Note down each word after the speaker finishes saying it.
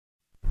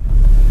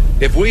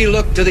if we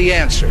look to the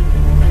answer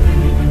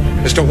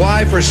as to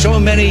why for so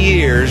many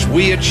years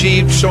we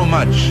achieved so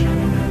much,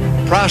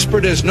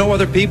 prospered as no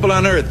other people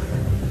on earth,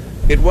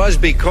 it was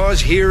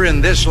because here in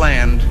this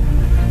land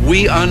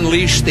we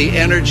unleashed the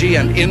energy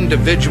and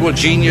individual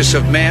genius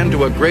of man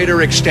to a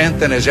greater extent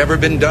than has ever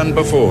been done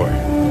before.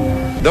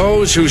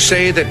 Those who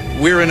say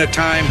that we're in a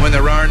time when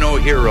there are no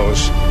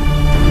heroes,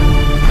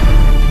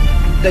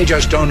 they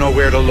just don't know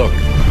where to look.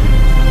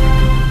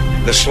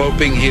 The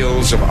sloping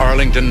hills of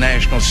Arlington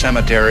National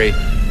Cemetery,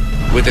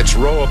 with its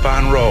row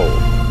upon row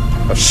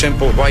of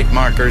simple white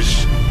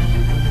markers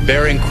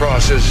bearing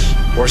crosses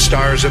or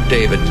stars of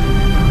David,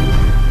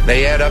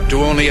 they add up to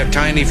only a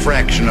tiny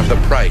fraction of the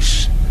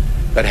price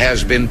that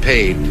has been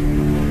paid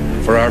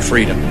for our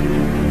freedom.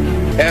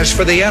 As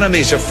for the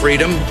enemies of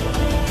freedom,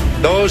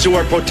 those who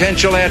are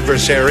potential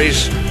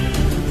adversaries,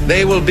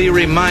 they will be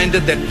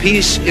reminded that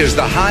peace is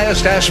the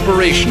highest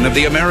aspiration of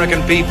the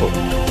American people.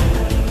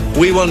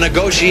 We will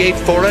negotiate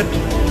for it,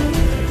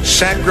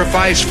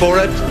 sacrifice for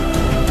it.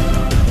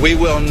 We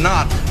will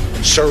not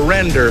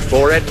surrender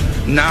for it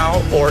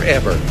now or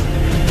ever.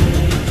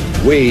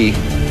 We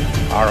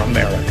are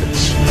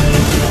Americans.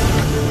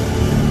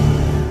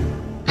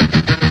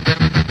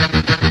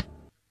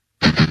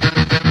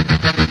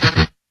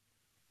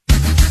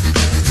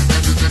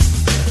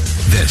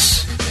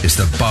 This is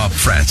the Bob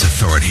Frantz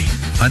Authority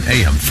on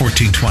AM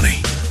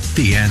 1420.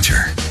 The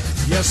Answer.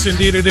 Yes,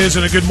 indeed it is,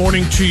 and a good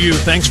morning to you.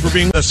 Thanks for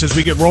being with us as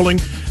we get rolling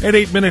at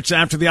 8 minutes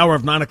after the hour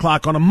of 9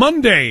 o'clock on a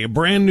Monday. A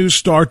brand new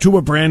start to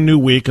a brand new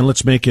week, and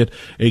let's make it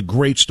a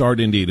great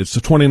start indeed. It's the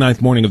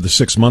 29th morning of the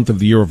 6th month of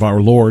the year of our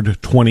Lord,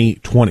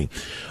 2020.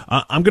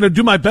 I'm going to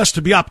do my best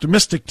to be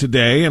optimistic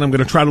today, and I'm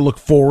going to try to look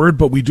forward,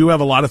 but we do have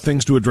a lot of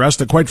things to address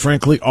that, quite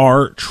frankly,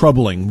 are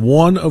troubling.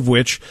 One of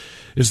which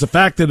is the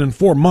fact that in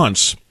 4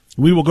 months,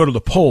 we will go to the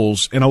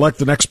polls and elect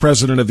the next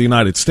president of the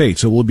United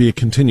States. It will be a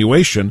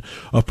continuation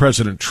of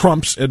President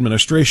Trump's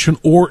administration,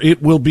 or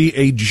it will be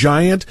a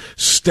giant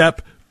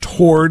step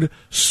toward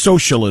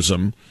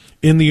socialism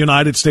in the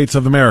United States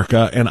of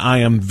America, and I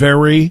am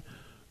very,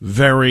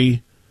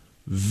 very,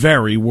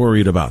 very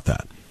worried about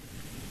that.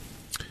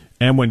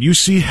 And when you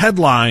see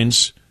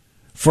headlines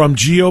from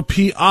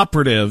GOP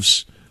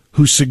operatives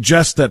who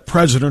suggest that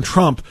President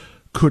Trump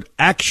could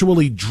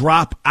actually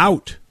drop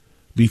out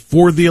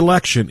before the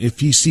election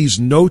if he sees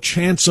no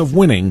chance of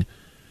winning,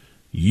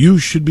 you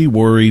should be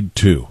worried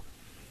too.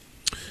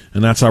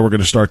 And that's how we're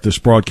going to start this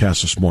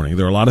broadcast this morning.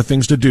 There are a lot of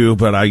things to do,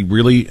 but I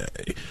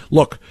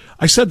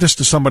said this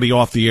to somebody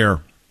off the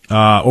air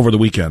over the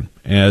weekend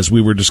as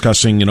we were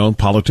discussing,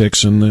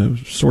 politics and the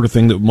sort of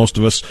thing that most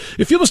of us,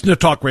 if you listen to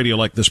talk radio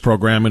like this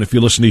program, and if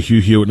you listen to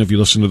Hugh Hewitt, and if you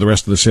listen to the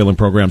rest of the Salem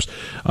programs,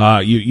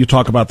 you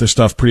talk about this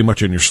stuff pretty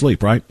much in your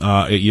sleep, right?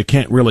 You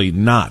can't really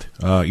not.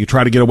 You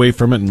try to get away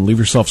from it and leave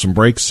yourself some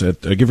breaks,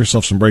 give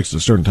yourself some breaks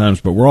at certain times,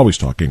 but we're always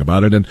talking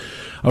about it. And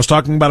I was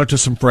talking about it to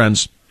some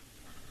friends.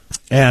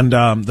 And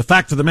the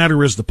fact of the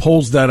matter is the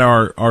polls that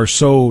are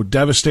so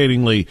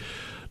devastatingly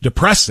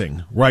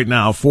depressing right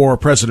now for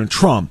President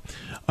Trump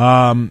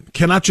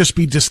cannot just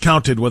be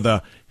discounted with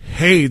a,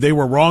 hey, they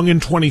were wrong in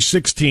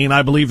 2016.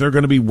 I believe they're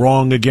going to be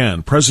wrong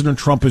again. President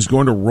Trump is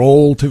going to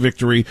roll to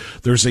victory.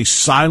 There's a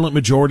silent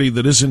majority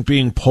that isn't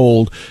being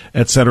polled,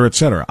 et cetera, et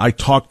cetera. I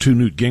talked to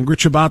Newt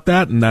Gingrich about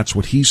that, and that's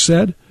what he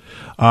said.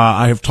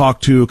 I have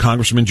talked to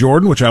Congressman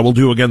Jordan, which I will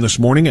do again this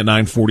morning at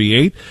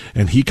 9:48,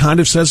 and he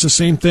kind of says the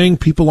same thing.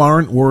 People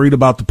aren't worried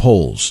about the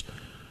polls.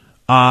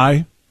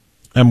 I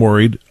am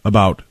worried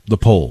about the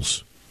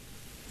polls.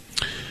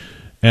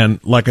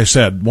 And like I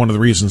said, one of the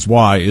reasons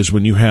why is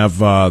when you have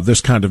this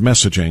kind of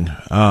messaging.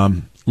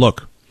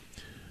 Look,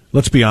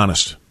 let's be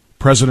honest.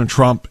 President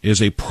Trump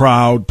is a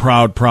proud,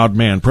 proud, proud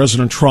man.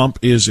 President Trump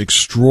is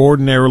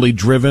extraordinarily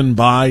driven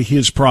by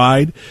his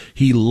pride.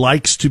 He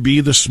likes to be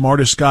the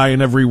smartest guy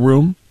in every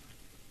room,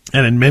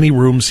 and in many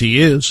rooms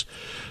he is.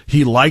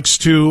 He likes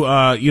to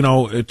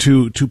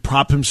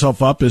prop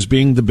himself up as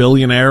being the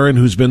billionaire and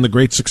who's been the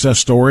great success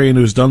story and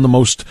who's done the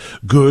most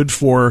good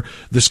for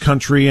this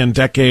country in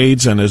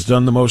decades and has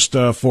done the most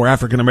for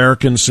African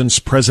Americans since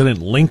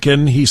President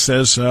Lincoln. He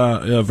says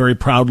very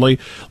proudly,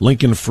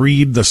 Lincoln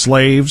freed the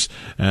slaves,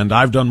 and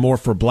I've done more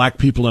for black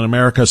people in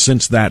America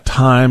since that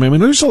time. I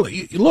mean, he's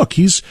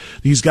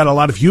got a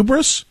lot of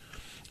hubris,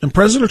 and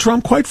President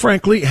Trump, quite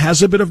frankly,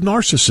 has a bit of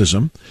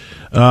narcissism.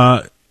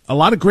 A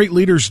lot of great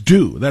leaders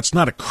do. That's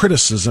not a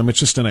criticism. It's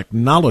just an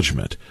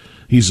acknowledgement.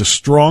 He's a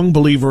strong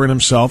believer in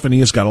himself, and he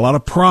has got a lot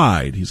of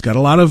pride. He's got a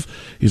lot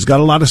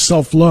of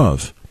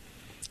self-love.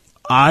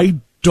 I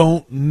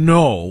don't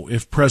know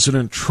if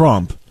President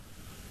Trump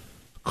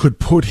could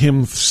put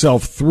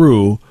himself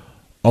through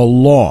a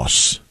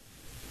loss.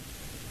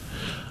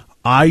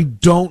 I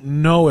don't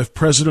know if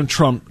President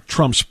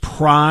Trump's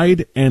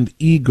pride and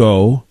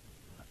ego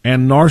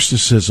and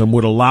narcissism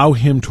would allow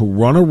him to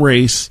run a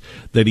race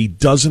that he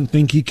doesn't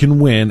think he can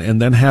win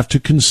and then have to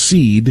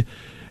concede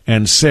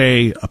and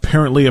say,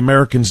 apparently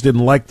Americans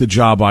didn't like the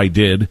job I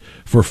did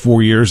for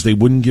 4 years. They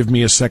wouldn't give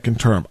me a second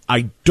term.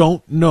 I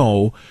don't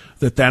know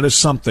that is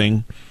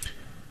something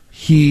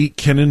he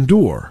can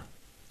endure.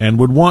 and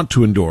would want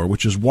to endure,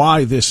 which is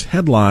why this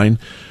headline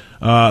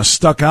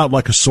stuck out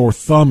like a sore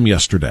thumb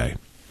yesterday.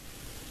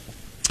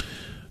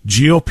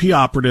 GOP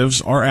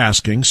operatives are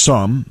asking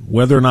some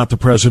whether or not the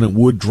president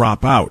would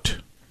drop out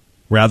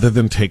rather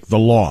than take the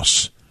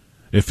loss.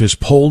 If his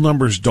poll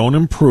numbers don't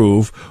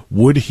improve,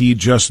 would he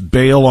just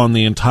bail on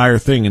the entire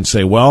thing and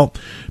say, well,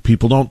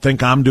 people don't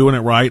think I'm doing it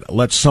right,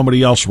 let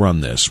somebody else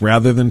run this,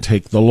 rather than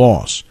take the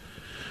loss?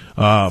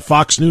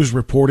 Fox News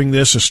reporting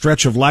this, a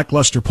stretch of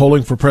lackluster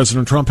polling for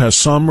President Trump has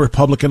some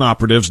Republican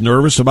operatives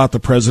nervous about the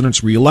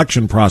president's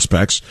reelection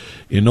prospects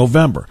in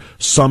November,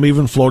 some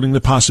even floating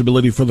the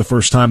possibility for the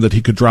first time that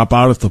he could drop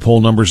out if the poll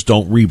numbers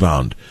don't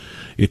rebound.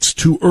 It's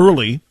too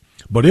early,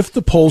 but if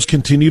the polls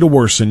continue to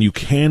worsen, you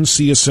can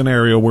see a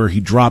scenario where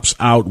he drops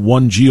out,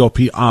 one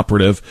GOP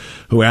operative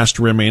who asked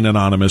to remain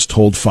anonymous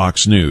told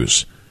Fox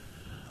News.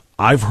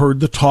 I've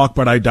heard the talk,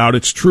 but I doubt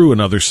it's true,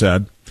 another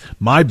said.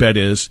 My bet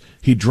is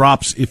he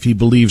drops if he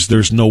believes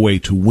there's no way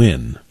to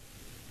win.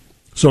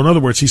 So in other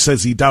words, he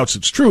says he doubts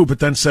it's true, but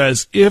then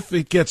says if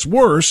it gets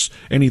worse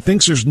and he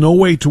thinks there's no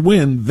way to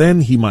win,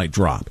 then he might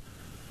drop.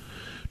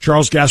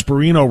 Charles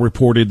Gasparino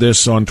reported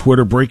this on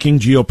Twitter. Breaking: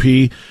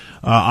 GOP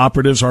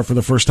operatives are for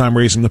the first time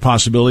raising the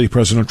possibility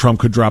President Trump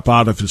could drop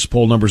out if his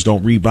poll numbers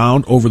don't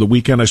rebound. Over the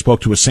weekend, I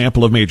spoke to a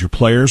sample of major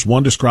players.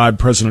 One described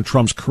President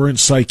Trump's current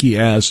psyche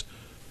as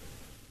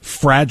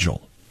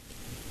fragile.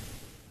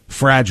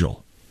 Fragile.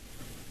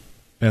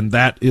 And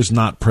that is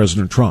not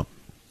President Trump.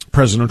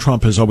 President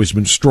Trump has always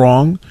been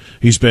strong.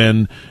 He's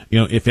been,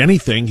 if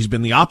anything, he's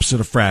been the opposite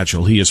of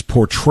fragile. He has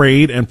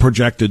portrayed and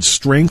projected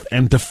strength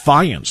and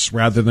defiance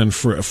rather than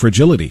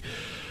fragility.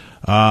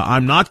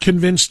 I'm not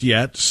convinced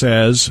yet,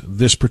 says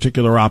this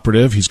particular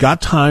operative. He's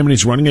got time, and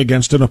he's running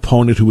against an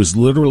opponent who is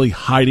literally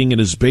hiding in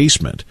his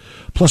basement.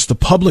 Plus, the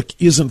public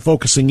isn't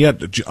focusing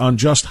yet on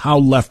just how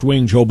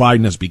left-wing Joe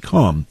Biden has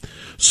become,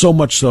 so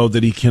much so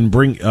that he can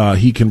bring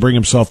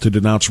himself to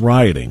denounce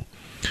rioting.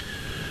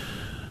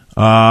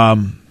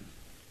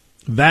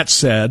 That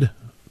said,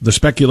 the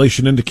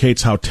speculation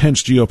indicates how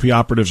tense GOP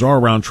operatives are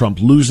around Trump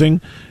losing,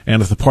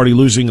 and if the party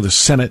losing the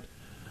Senate,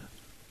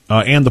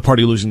 and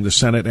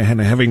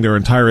having their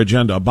entire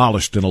agenda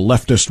abolished in a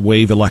leftist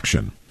wave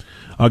election.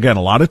 Again,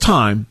 a lot of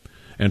time,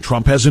 and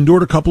Trump has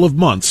endured a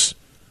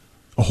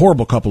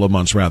horrible couple of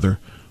months, rather,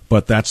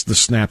 but that's the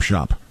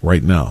snapshot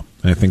right now.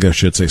 I think I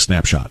should say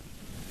snapshot.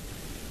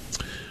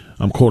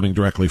 I'm quoting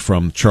directly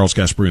from Charles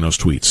Gasparino's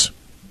tweets.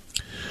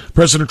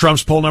 President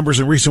Trump's poll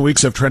numbers in recent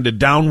weeks have trended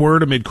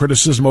downward amid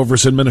criticism over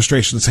his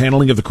administration's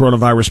handling of the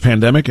coronavirus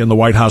pandemic and the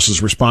White House's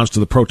response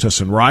to the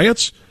protests and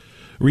riots.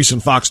 A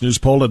recent Fox News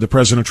poll had the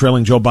president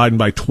trailing Joe Biden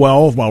by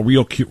 12, while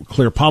Real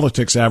Clear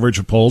Politics average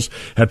of polls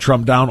had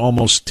Trump down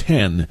almost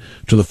 10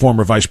 to the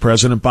former vice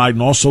president.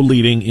 Biden also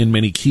leading in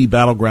many key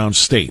battleground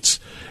states,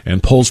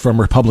 and polls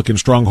from Republican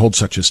strongholds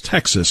such as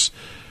Texas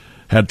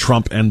had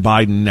Trump and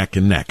Biden neck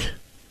and neck.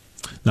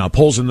 Now,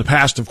 polls in the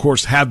past, of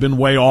course, have been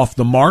way off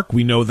the mark.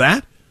 We know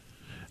that.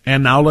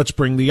 And now let's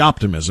bring the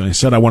optimism. I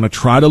said I want to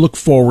try to look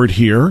forward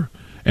here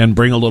and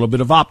bring a little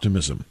bit of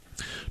optimism.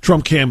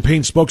 Trump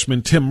campaign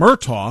spokesman Tim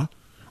Murtaugh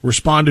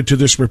responded to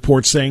this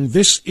report saying,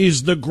 this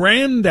is the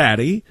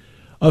granddaddy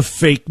of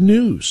fake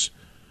news.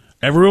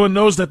 Everyone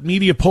knows that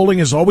media polling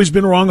has always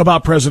been wrong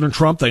about President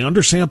Trump. They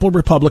undersample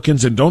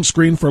Republicans and don't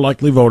screen for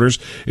likely voters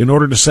in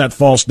order to set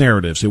false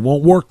narratives. It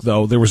won't work,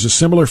 though. There was a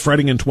similar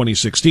fretting in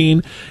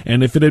 2016,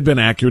 and if it had been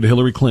accurate,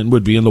 Hillary Clinton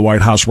would be in the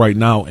White House right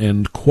now,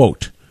 end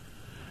quote.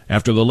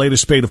 After the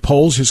latest spate of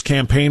polls, his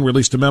campaign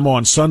released a memo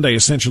on Sunday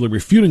essentially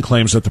refuting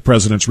claims that the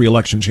president's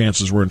reelection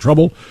chances were in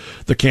trouble.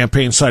 The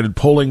campaign cited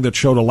polling that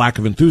showed a lack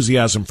of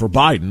enthusiasm for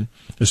Biden,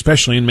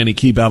 especially in many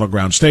key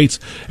battleground states,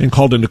 and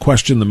called into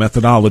question the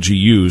methodology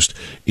used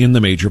in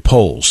the major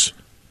polls.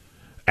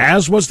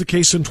 As was the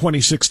case in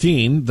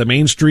 2016, the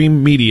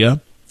mainstream media,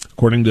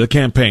 according to the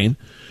campaign,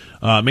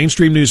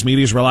 mainstream news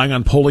media is relying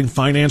on polling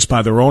financed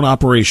by their own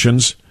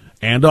operations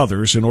and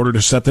others in order to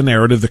set the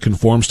narrative that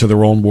conforms to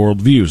their own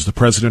worldviews. The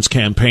president's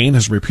campaign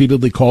has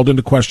repeatedly called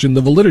into question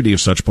the validity of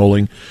such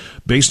polling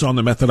based on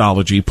the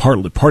methodology,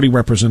 party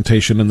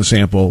representation in the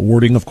sample,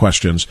 wording of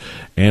questions,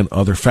 and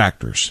other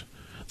factors.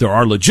 There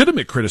are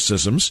legitimate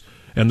criticisms,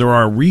 and there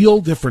are real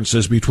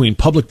differences between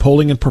public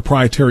polling and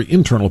proprietary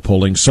internal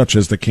polling, such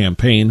as the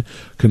campaign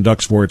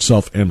conducts for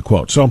itself, end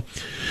quote. So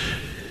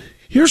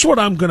here's what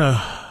I'm going to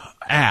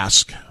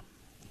ask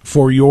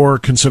for your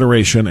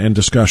consideration and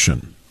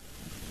discussion.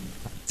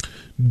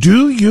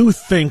 Do you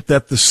think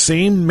that the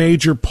same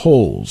major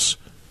polls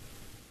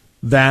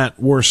that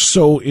were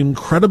so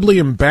incredibly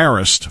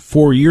embarrassed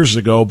 4 years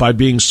ago by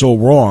being so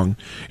wrong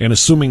and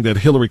assuming that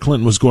Hillary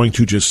Clinton was going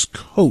to just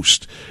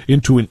coast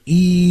into an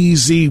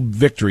easy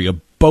victory, a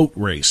boat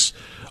race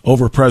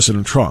over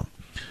President Trump,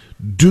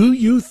 do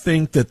you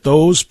think that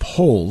those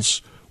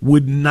polls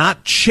would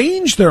not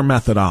change their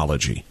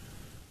methodology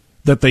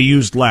that they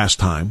used last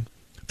time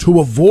to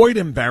avoid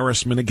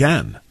embarrassment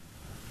again?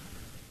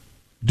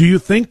 Do you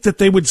think that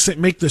they would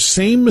make the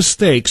same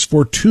mistakes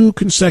for two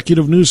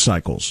consecutive news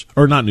cycles,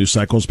 or not news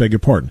cycles, beg your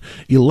pardon,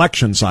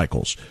 election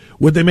cycles?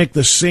 Would they make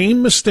the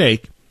same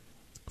mistake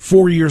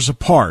 4 years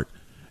apart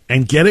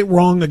and get it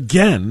wrong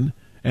again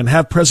and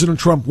have President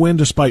Trump win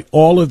despite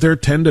all of their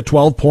 10 to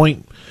 12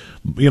 point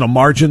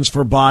margins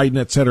for Biden,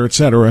 et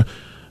cetera,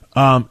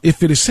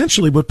 if it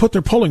essentially would put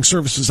their polling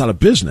services out of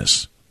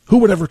business, who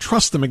would ever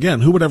trust them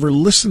again? Who would ever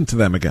listen to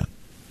them again?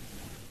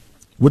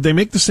 Would they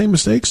make the same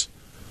mistakes?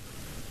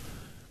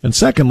 And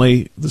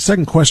secondly, the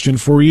second question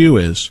for you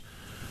is,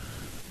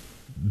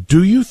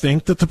 do you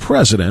think that the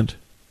president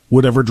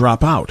would ever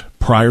drop out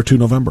prior to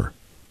November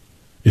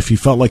if he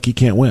felt like he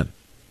can't win?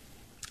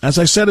 As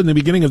I said in the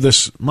beginning of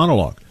this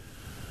monologue,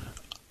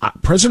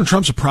 President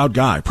Trump's a proud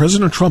guy.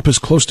 President Trump is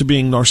close to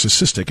being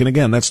narcissistic. And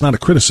again, that's not a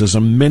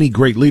criticism. Many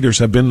great leaders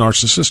have been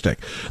narcissistic.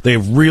 They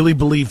have really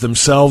believed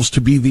themselves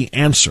to be the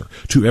answer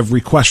to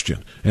every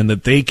question and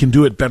that they can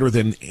do it better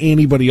than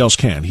anybody else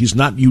can. He's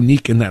not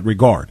unique in that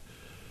regard.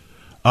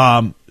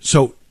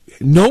 So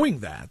knowing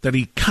that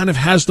he kind of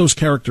has those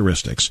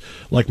characteristics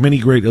like many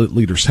great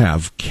leaders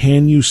have,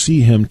 can you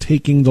see him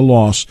taking the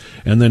loss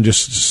and then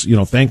just,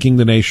 thanking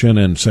the nation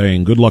and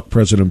saying, good luck,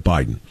 President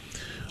Biden?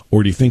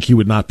 Or do you think he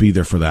would not be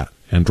there for that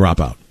and drop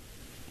out?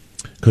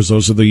 Because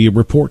those are the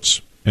reports,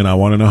 and I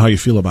want to know how you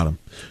feel about them.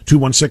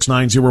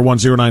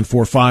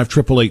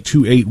 216-901-0945,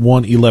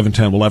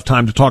 888-281-1110. We'll have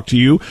time to talk to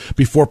you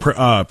before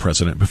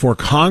before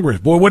Congress.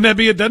 Boy,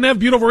 doesn't that have a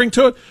beautiful ring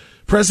to it?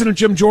 President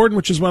Jim Jordan,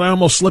 which is what I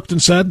almost slipped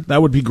and said.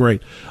 That would be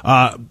great.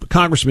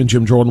 Congressman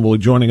Jim Jordan will be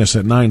joining us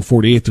at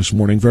 9:48 this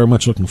morning. Very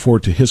much looking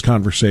forward to his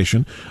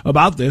conversation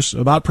about this,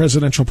 about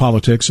presidential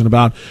politics, and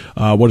about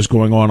what is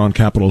going on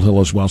Capitol Hill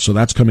as well. So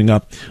that's coming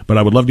up. But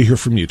I would love to hear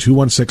from you.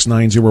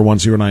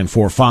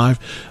 216-901-0945.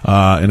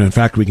 And in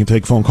fact, we can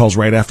take phone calls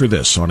right after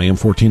this on AM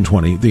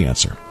 1420, The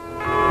Answer.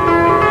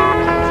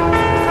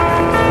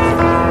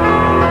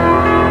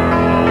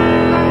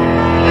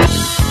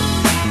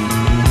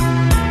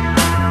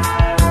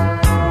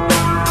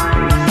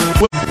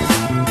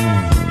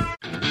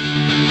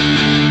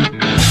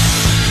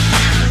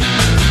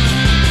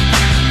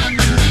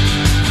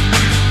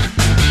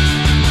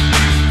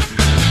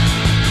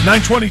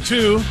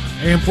 .22,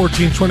 AM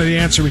 1420, The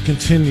Answer. We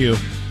continue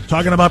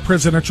talking about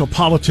presidential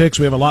politics.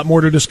 We have a lot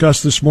more to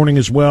discuss this morning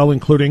as well,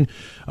 including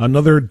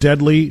another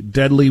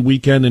deadly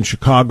weekend in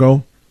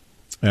Chicago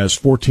as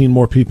 14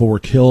 more people were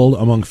killed,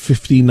 among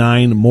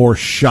 59 more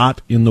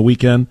shot in the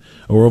weekend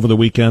or over the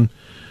weekend.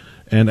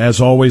 And as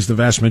always, the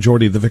vast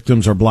majority of the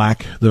victims are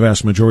black. The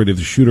vast majority of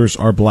the shooters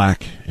are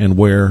black. And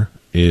where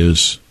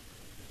is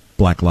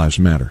Black Lives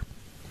Matter?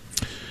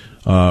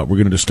 We're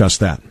going to discuss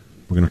that.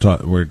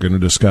 We're going to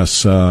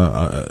discuss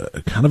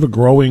kind of a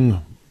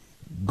growing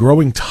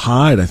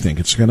tide. I think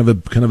it's kind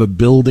of a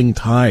building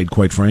tide,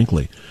 quite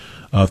frankly,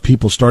 of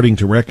people starting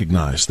to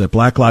recognize that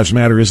Black Lives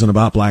Matter isn't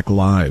about black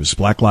lives.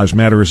 Black Lives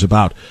Matter is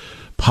about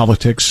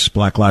politics.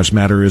 Black Lives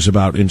Matter is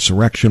about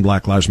insurrection.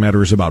 Black Lives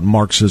Matter is about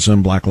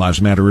Marxism. Black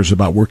Lives Matter is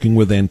about working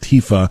with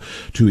Antifa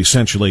to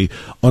essentially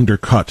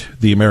undercut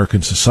the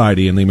American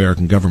society and the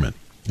American government.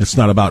 It's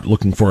not about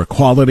looking for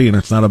equality, and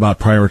it's not about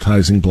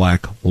prioritizing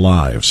black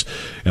lives.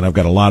 And I've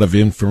got a lot of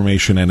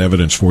information and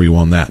evidence for you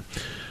on that.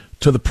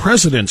 To the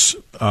president's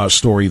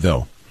story,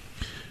 though,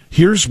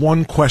 here's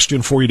one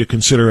question for you to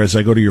consider as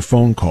I go to your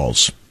phone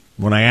calls.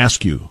 When I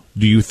ask you,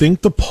 do you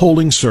think the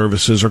polling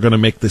services are going to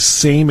make the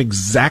same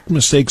exact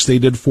mistakes they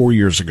did 4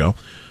 years ago?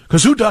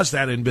 Because who does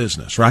that in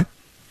business, right?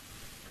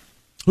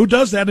 Who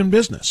does that in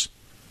business?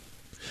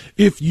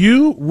 If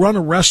you run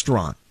a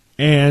restaurant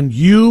and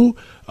you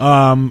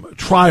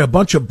try a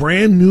bunch of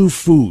brand new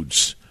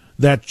foods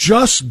that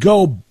just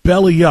go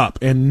belly up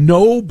and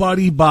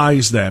nobody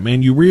buys them,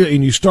 and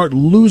you start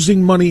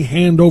losing money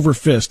hand over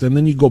fist, and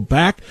then you go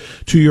back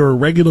to your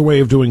regular way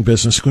of doing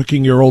business,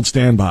 cooking your old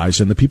standbys,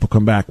 and the people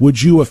come back,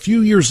 would you a few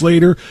years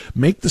later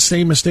make the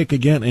same mistake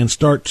again and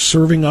start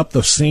serving up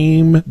the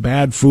same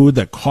bad food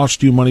that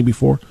cost you money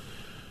before?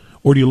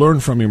 Or do you learn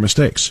from your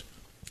mistakes?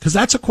 Because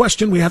that's a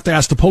question we have to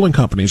ask the polling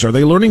companies. Are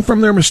they learning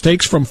from their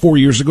mistakes from 4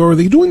 years ago? Or are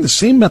they doing the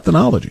same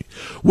methodology?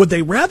 Would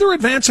they rather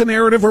advance a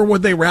narrative, or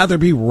would they rather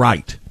be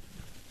right?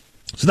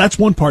 So that's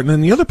one part. And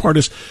then the other part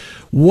is,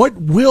 what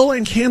will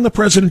and can the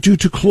president do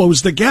to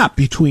close the gap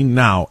between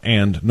now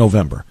and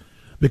November?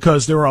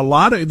 Because there are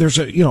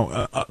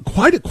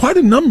quite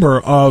a number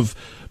of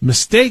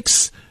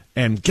mistakes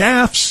and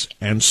gaffes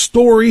and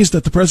stories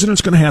that the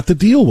president's going to have to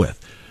deal with.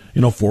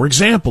 For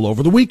example,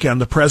 over the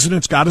weekend, the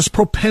president's got his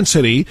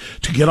propensity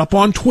to get up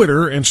on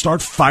Twitter and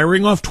start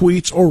firing off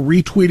tweets or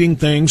retweeting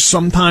things,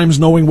 sometimes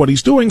knowing what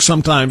he's doing,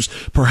 sometimes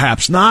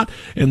perhaps not.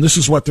 And this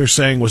is what they're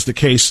saying was the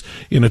case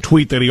in a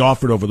tweet that he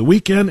offered over the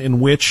weekend, in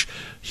which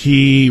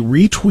he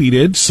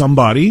retweeted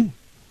somebody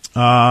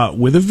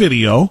with a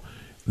video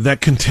that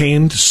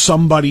contained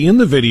somebody in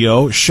the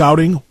video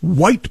shouting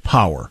white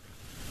power.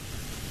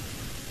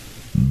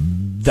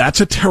 That's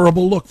a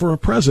terrible look for a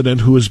president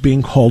who is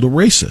being called a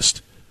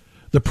racist.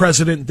 The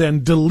president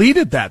then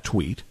deleted that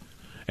tweet,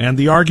 and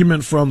the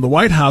argument from the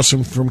White House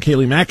and from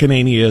Kayleigh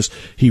McEnany is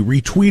he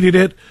retweeted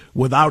it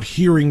without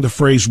hearing the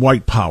phrase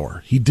white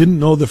power. He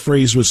didn't know the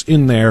phrase was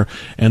in there,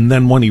 and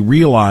then when he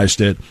realized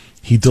it,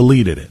 he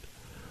deleted it.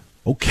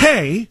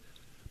 Okay,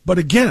 But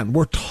again,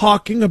 we're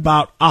talking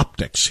about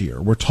optics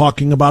here. We're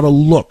talking about a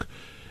look.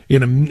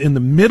 In the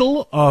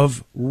middle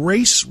of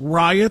race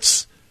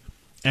riots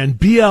and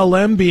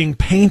BLM being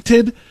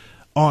painted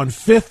on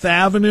Fifth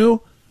Avenue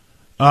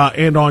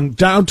and on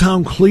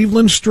downtown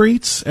Cleveland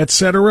streets,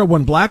 etc.,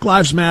 when Black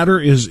Lives Matter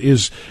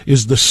is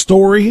the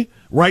story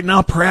right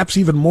now, perhaps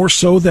even more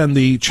so than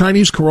the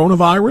Chinese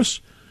coronavirus,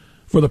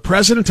 for the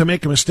president to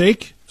make a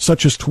mistake,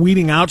 such as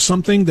tweeting out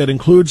something that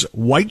includes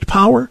white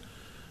power,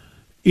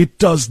 it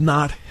does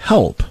not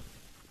help.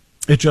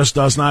 It just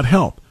does not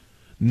help.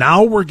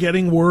 Now we're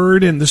getting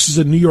word, and this is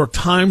a New York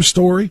Times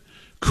story,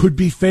 could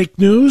be fake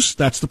news.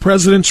 That's the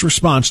president's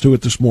response to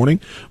it this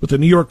morning, with the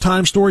New York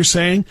Times story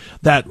saying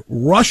that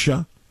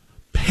Russia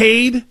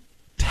paid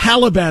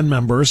Taliban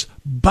members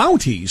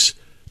bounties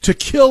to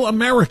kill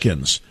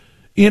Americans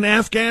in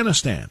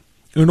Afghanistan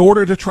in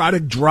order to try to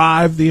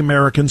drive the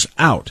Americans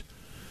out.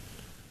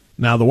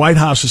 Now, the White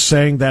House is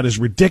saying that is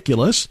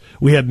ridiculous.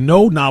 We had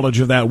no knowledge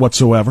of that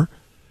whatsoever.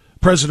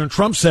 President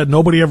Trump said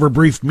nobody ever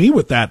briefed me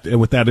with that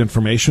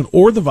information,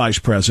 or the vice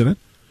president.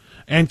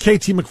 And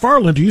K.T.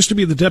 McFarland, who used to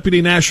be the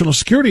deputy national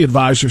security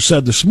advisor,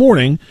 said this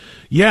morning,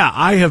 yeah,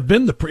 I have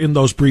been in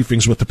those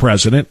briefings with the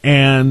president,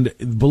 and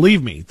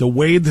believe me, the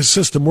way the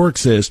system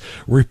works is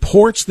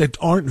reports that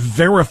aren't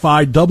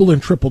verified, double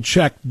and triple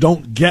checked,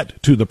 don't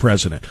get to the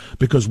president.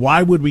 Because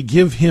why would we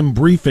give him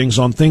briefings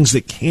on things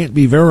that can't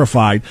be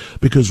verified?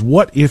 Because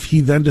what if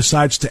he then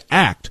decides to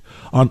act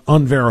on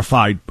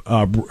unverified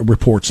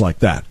reports like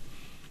that?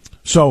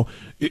 So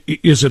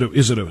is it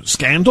a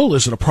scandal?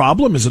 Is it a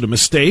problem? Is it a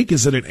mistake?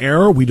 Is it an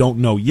error? We don't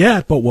know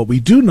yet. But what we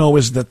do know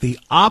is that the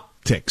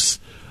optics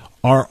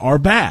are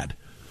bad.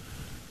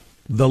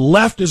 The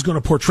left is going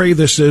to portray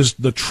this as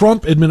the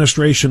Trump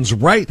administration's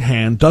right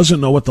hand doesn't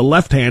know what the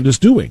left hand is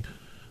doing.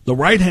 The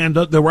right hand,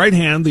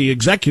 the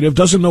executive,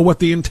 doesn't know what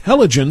the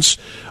intelligence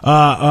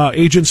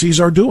agencies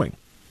are doing.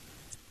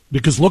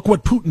 Because look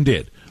what Putin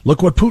did.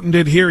 Look what Putin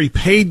did here. He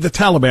paid the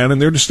Taliban, and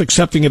they're just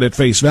accepting it at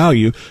face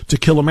value to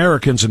kill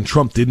Americans, and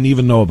Trump didn't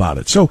even know about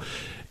it. So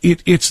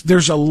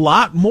there's a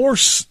lot more,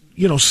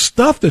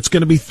 stuff that's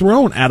going to be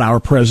thrown at our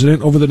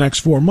president over the next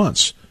 4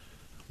 months.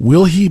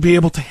 Will he be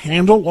able to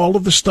handle all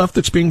of the stuff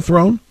that's being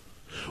thrown?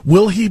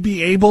 Will he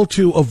be able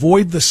to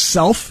avoid the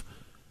self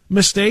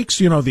mistakes?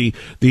 The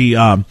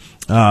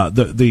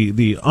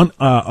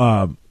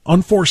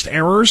unforced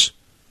errors,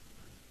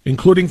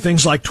 including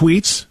things like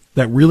tweets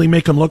that really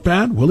make him look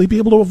bad? Will he be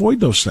able to avoid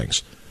those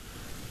things?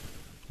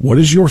 What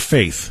is your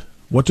faith?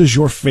 What does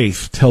your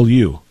faith tell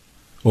you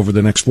over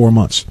the next 4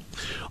 months?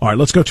 All right,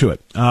 let's go to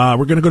it.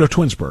 We're going to go to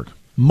Twinsburg.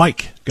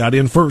 Mike got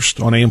in first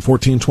on AM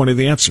 1420,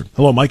 The Answer.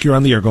 Hello, Mike, you're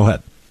on the air. Go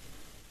ahead.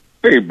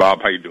 Hey,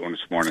 Bob, how you doing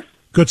this morning?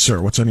 Good,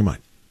 sir. What's on your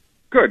mind?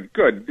 Good.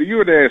 You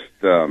had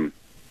asked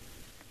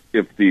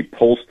if the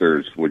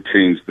pollsters would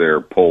change their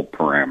poll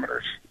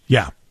parameters.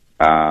 Yeah.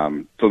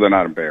 So they're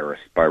not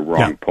embarrassed by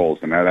wrong polls.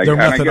 And I guess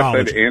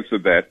I'd answer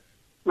that.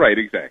 Right,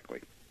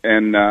 exactly.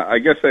 And I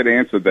guess I'd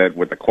answer that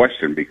with a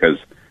question, because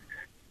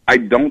I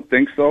don't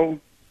think so,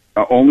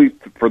 only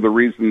for the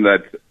reason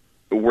that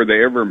were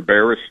they ever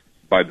embarrassed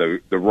by the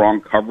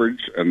wrong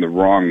coverage and the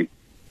wrong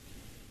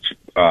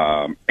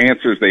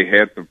answers they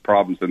had to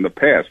problems in the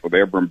past? Were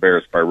they ever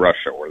embarrassed by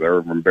Russia? Were they ever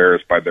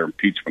embarrassed by their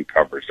impeachment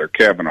coverage, their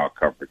Kavanaugh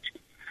coverage?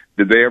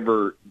 Did they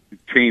ever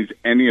change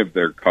any of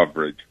their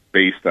coverage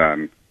based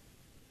on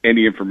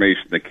any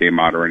information that came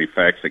out or any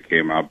facts that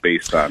came out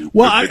based on?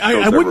 Well,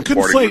 I wouldn't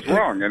conflate,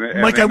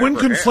 Mike. I wouldn't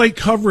conflate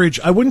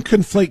coverage. I wouldn't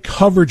conflate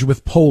coverage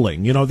with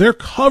polling. Their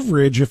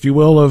coverage, if you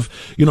will, of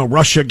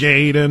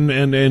RussiaGate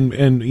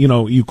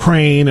and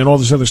Ukraine and all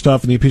this other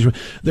stuff and the impeachment.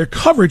 Their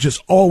coverage is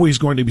always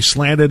going to be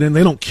slanted, and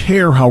they don't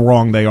care how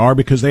wrong they are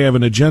because they have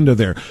an agenda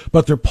there.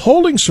 But their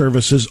polling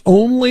services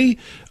only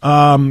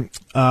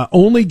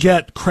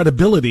get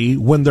credibility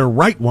when they're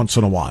right once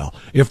in a while.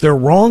 If they're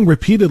wrong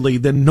repeatedly,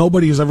 then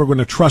nobody is ever going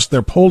to trust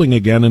their polling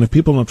again. And if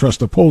people don't trust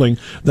their polling,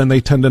 then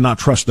they tend to not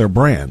trust their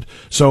brand.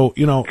 So,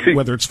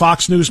 whether it's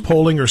Fox News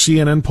polling or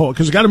CNN polling,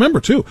 because you got to remember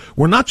too,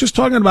 we're not just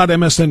talking about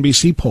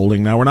MSNBC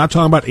polling now. We're not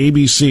talking about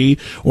ABC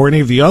or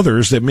any of the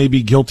others that may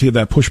be guilty of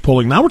that push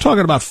polling. Now we're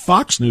talking about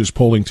Fox News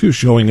polling too,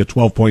 showing a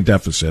 12-point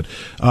deficit.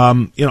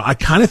 I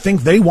kind of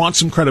think they want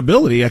some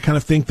credibility. I kind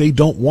of think they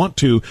don't want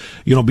to,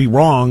 be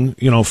wrong,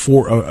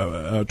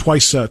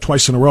 twice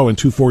in a row in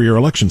 2 4-year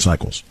election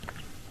cycles.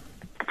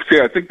 See,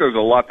 I think there's a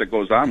lot that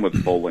goes on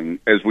with polling,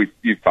 as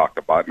you've talked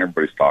about and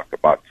everybody's talked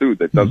about too,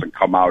 that doesn't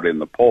come out in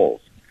the polls.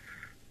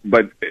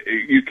 But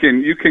you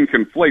can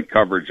conflate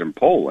coverage and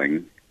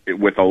polling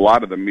with a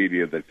lot of the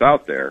media that's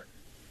out there,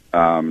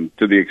 to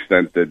the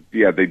extent that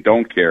they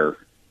don't care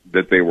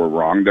that they were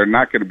wrong. They're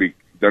not going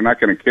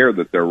to care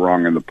that they're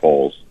wrong in the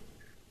polls,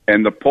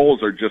 and the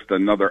polls are just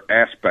another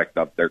aspect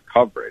of their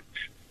coverage,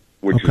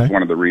 which is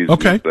one of the reasons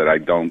that I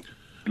don't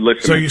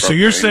listen. So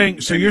you're saying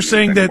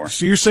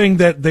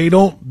that they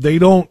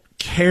don't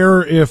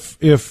care if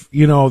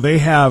they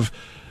have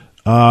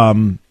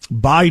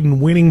Biden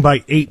winning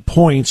by 8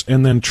 points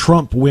and then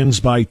Trump wins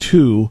by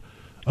 2.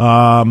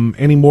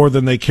 any more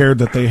than they cared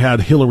that they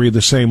had Hillary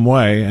the same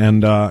way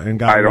and got it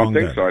wrong. I don't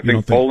think so. I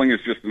think polling is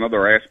just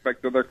another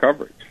aspect of their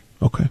coverage.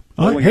 Okay.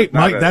 Hey,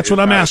 Mike, that's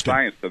what I'm asking.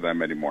 Science to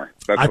them anymore.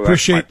 I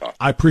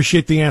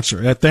appreciate the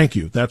answer. Thank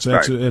you. That's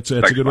right. It's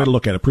a good way to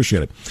look at it.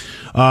 Appreciate it.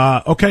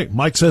 Okay.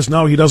 Mike says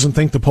no, he doesn't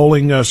think the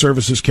polling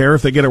services care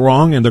if they get it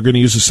wrong, and they're going to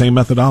use the same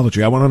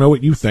methodology. I want to know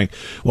what you think.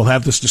 We'll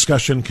have this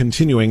discussion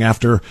continuing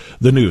after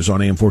the news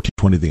on AM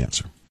 1420. The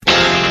Answer.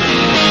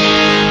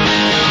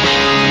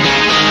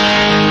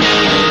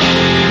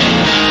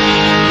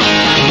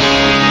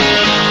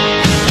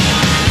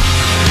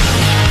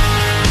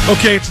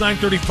 Okay, it's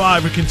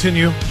 9:35. We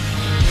continue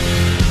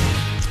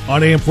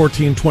on AM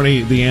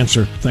 1420. The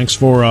Answer. Thanks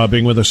for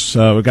being with us.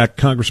 We've got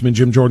Congressman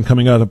Jim Jordan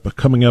coming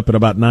up at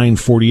about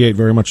 9:48.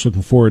 Very much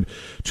looking forward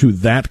to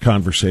that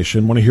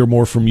conversation. Want to hear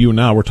more from you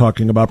now. We're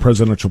talking about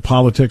presidential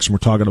politics, and we're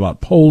talking about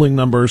polling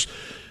numbers,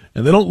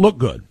 and they don't look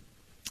good.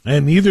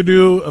 And neither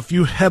do a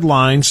few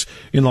headlines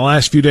in the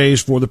last few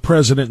days for the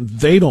president.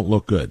 They don't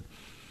look good.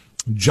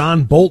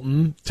 John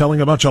Bolton telling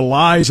a bunch of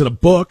lies in a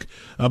book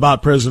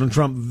about President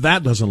Trump.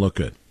 That doesn't look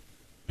good.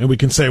 And we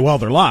can say, well,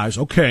 they're lies.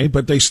 Okay,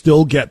 but they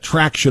still get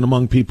traction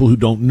among people who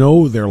don't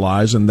know they're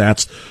lies, and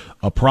that's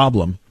a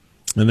problem.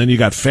 And then you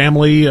got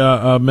family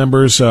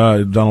members,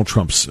 Donald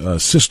Trump's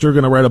sister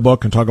going to write a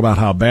book and talk about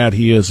how bad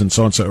he is, and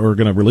so on, or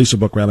going to release a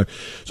book, rather.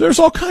 So there's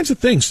all kinds of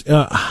things.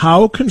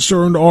 How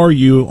concerned are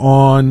you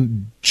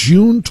on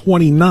June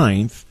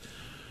 29th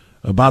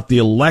about the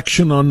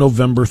election on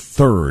November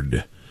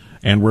 3rd?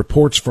 And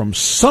reports from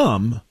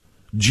some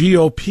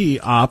GOP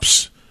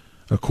ops,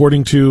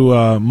 according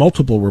to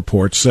multiple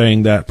reports,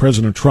 saying that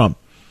President Trump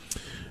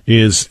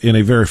is in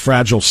a very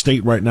fragile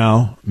state right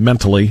now,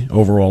 mentally,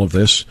 over all of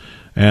this.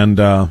 And,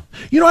 I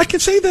can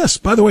say this,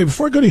 by the way,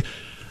 before I go to you,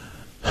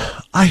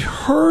 I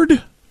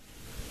heard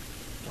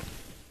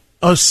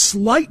a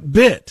slight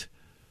bit,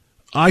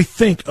 I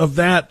think, of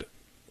that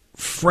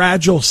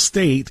fragile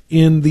state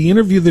in the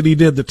interview that he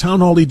did, the town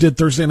hall he did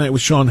Thursday night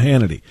with Sean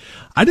Hannity.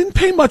 I didn't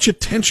pay much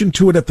attention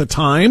to it at the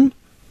time.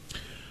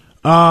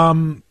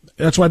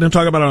 That's why I didn't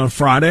talk about it on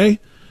Friday.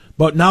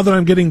 But now that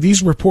I'm getting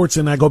these reports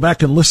and I go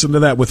back and listen to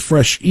that with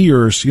fresh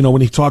ears,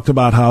 when he talked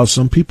about how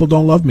some people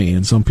don't love me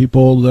and some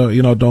people,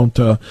 don't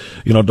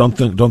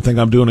think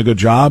I'm doing a good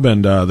job,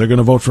 and they're going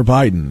to vote for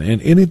Biden.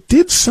 And it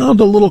did sound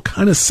a little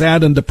kind of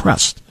sad and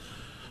depressed.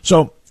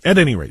 So at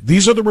any rate,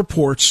 these are the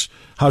reports.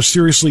 How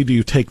seriously do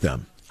you take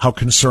them? How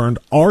concerned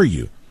are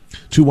you?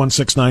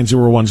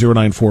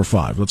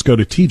 216-901-0945. Let's go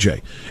to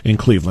TJ in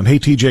Cleveland. Hey,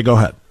 TJ, go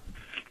ahead.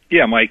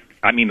 Yeah, Mike.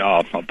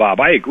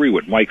 Bob, I agree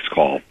with Mike's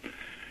call.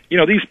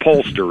 These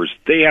pollsters,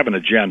 they have an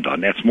agenda,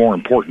 and that's more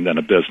important than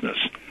a business.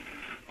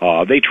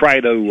 They try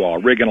to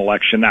rig an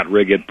election, not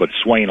rig it, but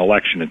sway an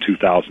election in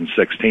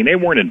 2016. They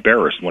weren't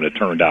embarrassed when it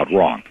turned out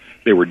wrong.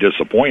 They were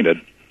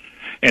disappointed,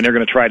 and they're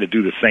going to try to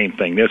do the same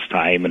thing this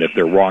time, and if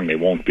they're wrong, they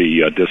won't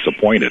be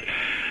disappointed.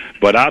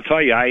 But I'll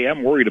tell you, I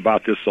am worried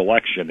about this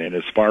election, and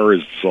as far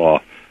as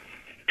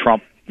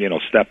Trump,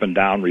 stepping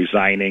down,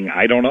 resigning,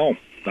 I don't know.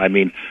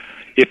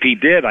 If he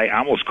did, I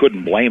almost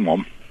couldn't blame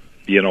him,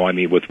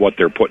 with what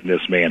they're putting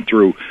this man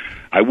through.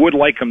 I would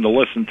like him to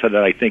listen to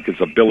that, I think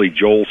it's a Billy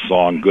Joel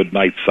song, Good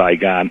Night,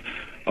 Saigon.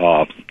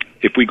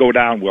 If we go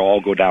down, we'll all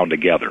go down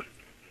together.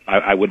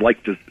 I would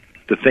like to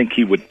think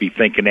he would be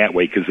thinking that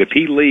way, because if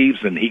he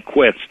leaves and he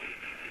quits,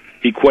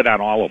 he quit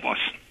on all of us.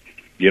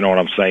 You know what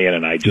I'm saying?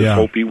 And I just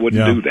hope he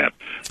wouldn't do that.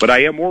 But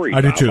I am worried.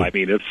 I do too.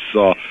 It's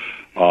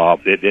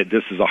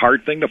this is a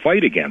hard thing to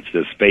fight against,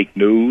 this fake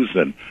news,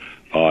 and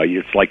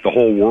it's like the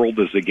whole world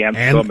is against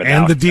him.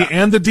 And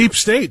the deep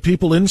state,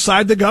 people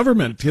inside the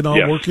government,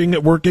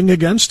 working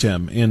against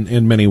him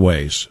in many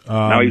ways.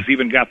 Now he's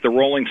even got the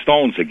Rolling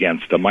Stones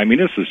against him.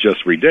 This is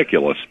just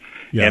ridiculous.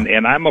 Yeah.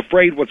 And I'm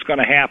afraid what's going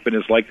to happen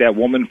is like that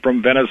woman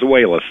from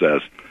Venezuela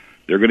says,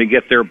 they're going to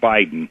get their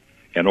Biden,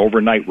 and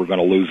overnight we're going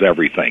to lose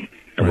everything.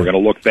 And we're going to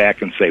look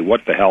back and say,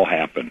 what the hell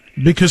happened?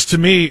 Because to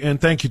me, and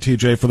thank you,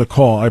 TJ, for the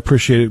call. I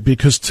appreciate it.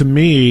 Because to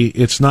me,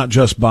 it's not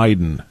just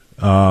Biden.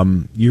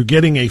 You're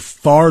getting a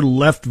far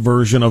left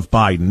version of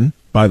Biden,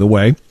 by the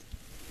way.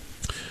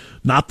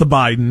 Not the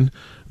Biden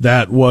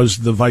that was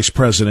the vice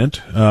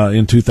president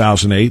in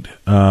 2008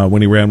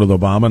 when he ran with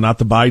Obama. Not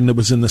the Biden that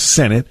was in the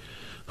Senate,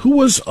 who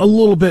was a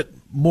little bit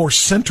more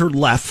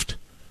center-left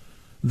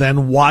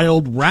than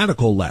wild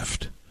radical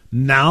left.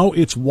 Now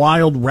it's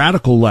wild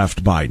radical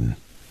left Biden.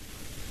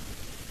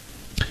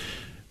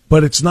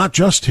 But it's not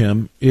just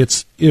him.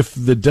 It's if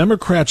the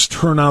Democrats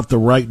turn out the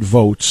right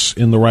votes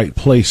in the right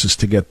places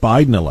to get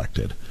Biden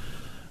elected,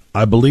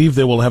 I believe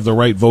they will have the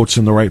right votes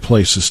in the right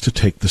places to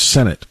take the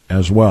Senate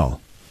as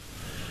well.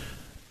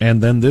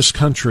 And then this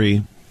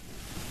country,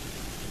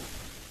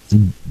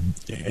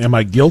 am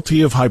I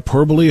guilty of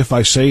hyperbole if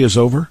I say is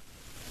over?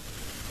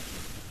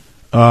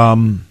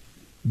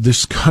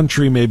 This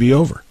country may be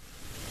over.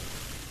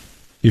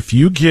 If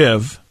you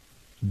give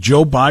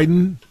Joe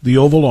Biden the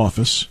Oval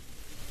Office,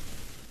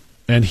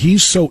 and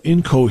he's so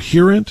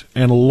incoherent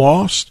and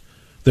lost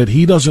that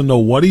he doesn't know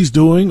what he's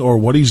doing or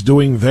what he's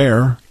doing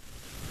there,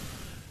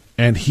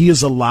 and he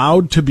is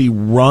allowed to be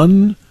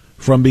run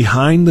from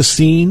behind the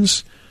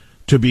scenes,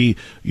 to be,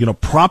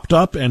 propped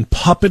up and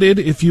puppeted,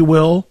 if you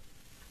will,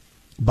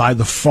 by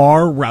the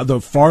far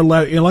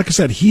left. Like I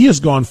said, he has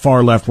gone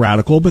far left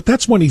radical, but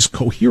that's when he's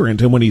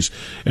coherent and when he's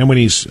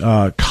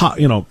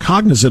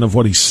cognizant of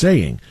what he's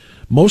saying.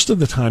 Most of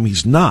the time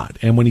he's not,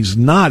 and when he's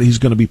not, he's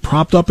going to be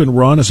propped up and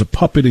run as a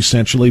puppet,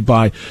 essentially,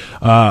 by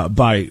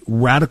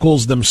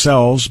radicals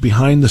themselves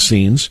behind the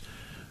scenes.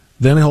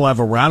 Then he'll have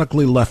a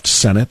radically left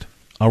Senate,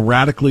 a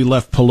radically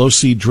left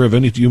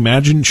Pelosi-driven. If you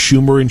imagine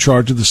Schumer in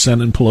charge of the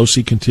Senate and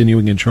Pelosi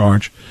continuing in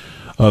charge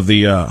of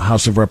the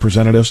House of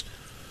Representatives,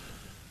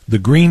 the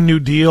Green New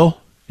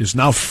Deal is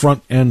now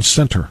front and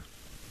center.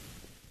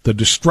 The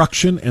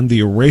destruction and the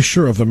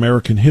erasure of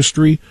American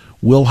history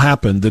will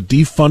happen. The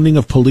defunding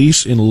of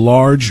police in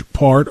large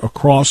part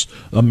across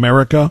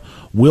America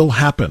will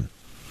happen.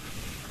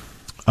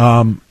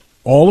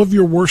 All of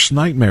your worst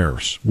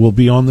nightmares will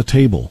be on the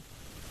table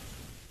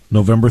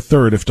November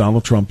 3rd if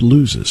Donald Trump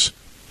loses.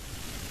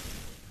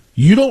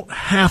 You don't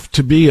have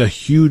to be a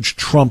huge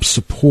Trump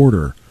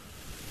supporter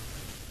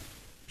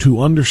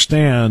to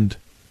understand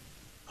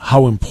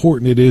how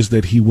important it is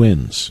that he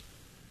wins.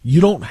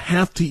 You don't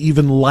have to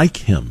even like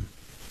him.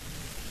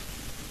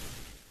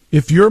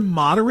 If you're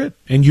moderate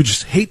and you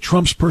just hate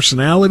Trump's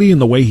personality and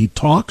the way he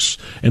talks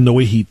and the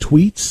way he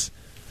tweets,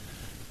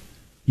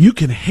 you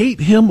can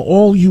hate him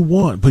all you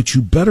want, but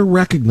you better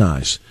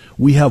recognize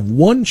we have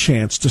one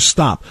chance to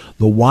stop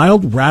the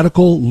wild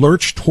radical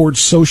lurch towards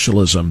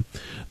socialism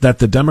that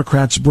the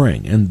Democrats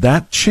bring, and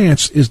that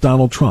chance is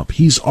Donald Trump.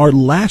 He's our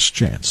last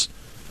chance.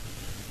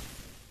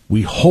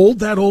 We hold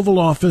that Oval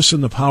Office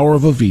in the power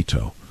of a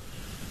veto,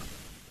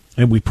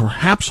 and we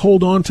perhaps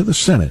hold on to the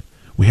Senate.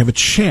 We have a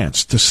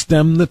chance to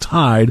stem the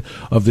tide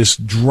of this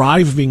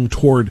driving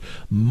toward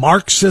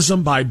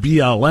Marxism by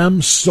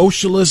BLM,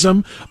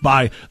 socialism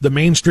by the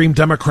mainstream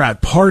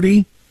Democrat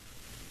Party,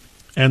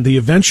 and the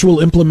eventual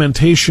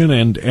implementation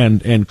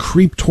and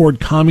creep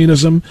toward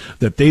communism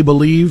that they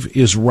believe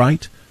is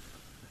right,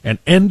 an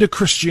end to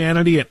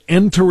Christianity, an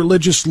end to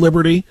religious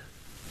liberty.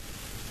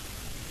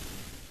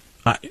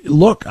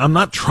 Look, I'm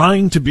not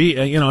trying to be,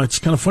 it's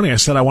kind of funny. I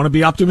said I want to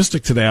be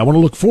optimistic today. I want to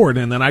look forward,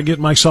 and then I get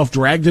myself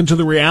dragged into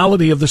the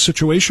reality of the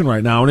situation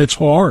right now, and it's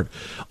hard.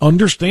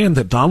 Understand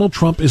that Donald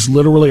Trump is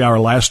literally our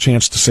last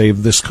chance to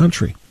save this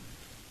country.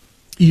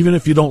 Even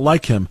if you don't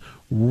like him,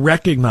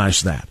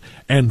 recognize that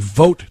and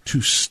vote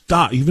to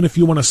stop. Even if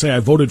you want to say I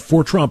voted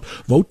for Trump,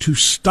 vote to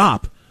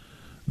stop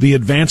the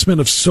advancement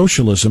of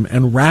socialism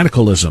and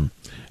radicalism.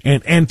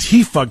 And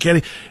Antifa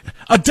getting...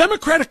 A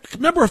Democratic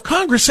member of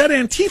Congress said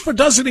Antifa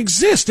doesn't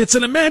exist. It's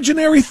an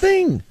imaginary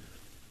thing.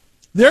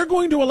 They're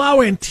going to allow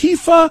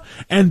Antifa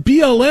and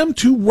BLM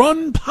to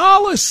run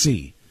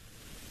policy.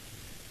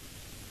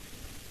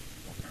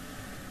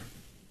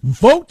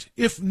 Vote,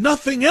 if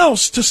nothing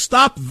else, to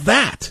stop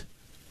that.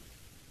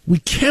 We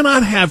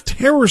cannot have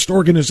terrorist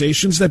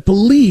organizations that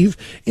believe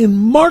in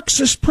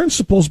Marxist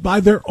principles by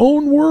their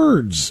own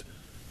words,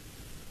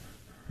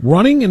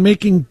 running and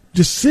making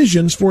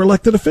decisions for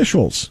elected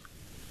officials.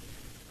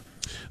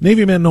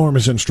 Navy man Norm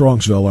is in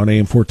Strongsville on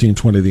AM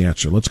 1420, The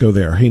Answer. Let's go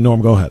there. Hey,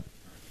 Norm, go ahead.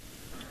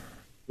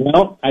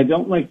 Well, I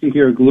don't like to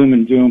hear gloom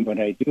and doom, but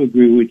I do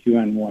agree with you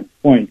on one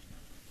point.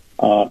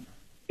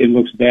 It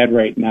looks bad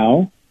right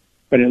now,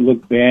 but it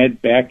looked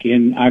bad back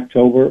in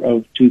October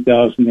of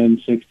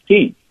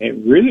 2016. It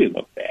really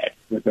looked bad,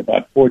 with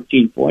about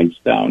 14 points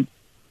down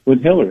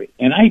with Hillary.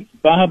 And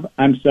Bob,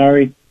 I'm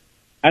sorry,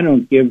 I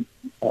don't give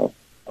a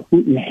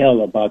hoot in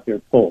hell about their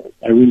polls.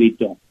 I really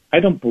don't. I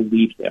don't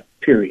believe them,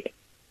 period.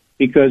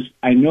 Because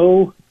I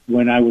know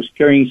when I was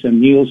carrying some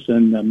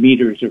Nielsen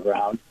meters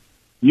around,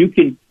 you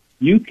can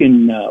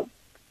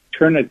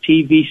turn a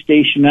TV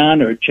station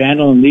on or a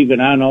channel and leave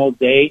it on all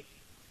day,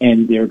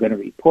 and they're going to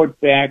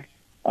report back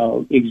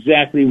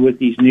exactly what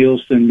these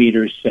Nielsen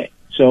meters say.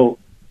 So,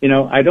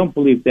 I don't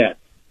believe that.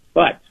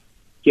 But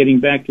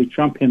getting back to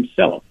Trump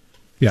himself,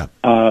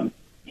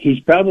 he's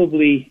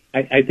probably,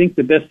 I think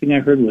the best thing I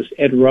heard was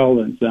Ed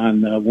Rollins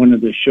on one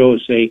of the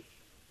shows say,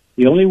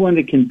 the only one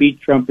that can beat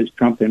Trump is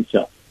Trump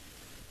himself.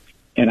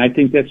 And I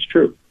think that's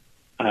true.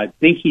 I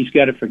think he's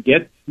got to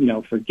forget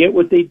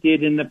what they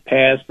did in the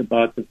past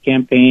about the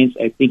campaigns.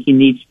 I think he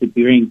needs to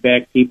bring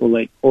back people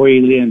like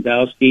Corey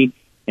Lewandowski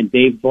and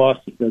Dave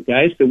Bossie, the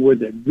guys that were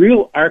the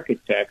real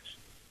architects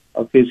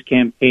of his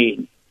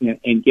campaign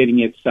and getting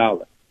it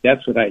solid.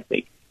 That's what I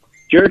think.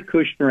 Jared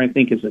Kushner, I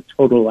think, is a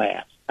total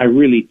ass. I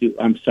really do.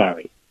 I'm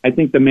sorry. I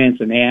think the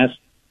man's an ass,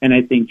 and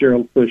I think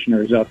Jared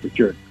Kushner is out for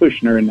Jared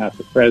Kushner and not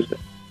the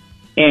president.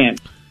 And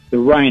the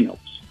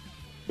Rhinos,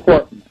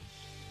 Portman,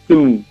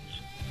 Coons,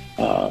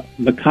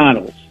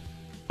 McConnells,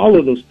 all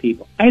of those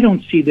people. I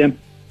don't see them.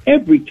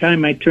 Every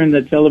time I turn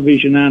the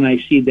television on, I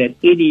see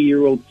that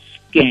 80-year-old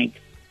skank,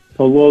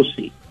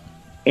 Pelosi.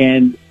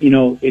 And,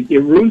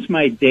 it ruins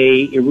my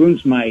day. It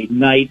ruins my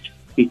night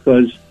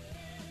because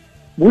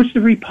where's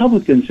the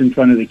Republicans in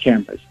front of the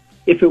cameras?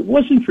 If it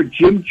wasn't for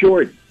Jim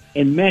Jordan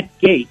and Matt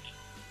Gaetz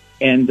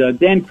and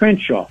Dan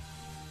Crenshaw,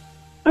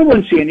 I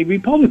wouldn't see any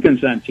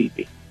Republicans on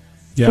TV.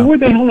 Yeah. So where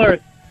the hell are?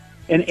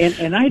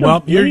 And I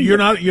don't. Well, you're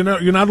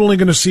not only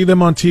going to see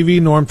them on TV,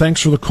 Norm.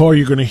 Thanks for the call.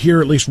 You're going to hear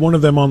at least one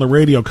of them on the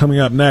radio coming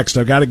up next.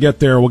 I've got to get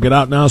there. We'll get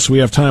out now, so we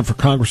have time for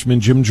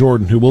Congressman Jim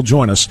Jordan, who will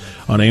join us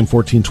on AM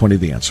 1420.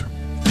 The Answer.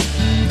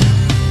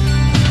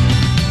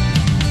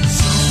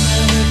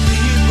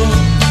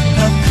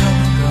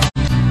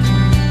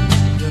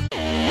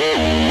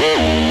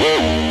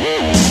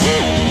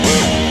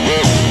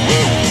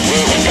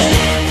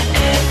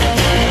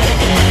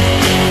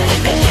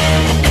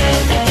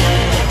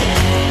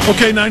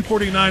 Okay,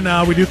 9:49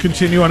 now. We do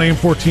continue on AM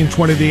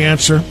 1420, The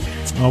Answer.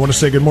 I want to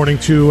say good morning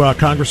to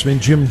Congressman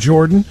Jim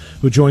Jordan,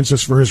 who joins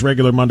us for his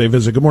regular Monday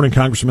visit. Good morning,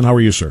 Congressman. How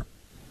are you, sir?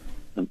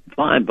 I'm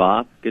fine,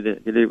 Bob.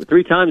 Good to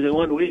 3 times in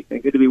 1 week.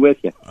 Good to be with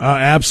you.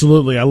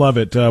 Absolutely. I love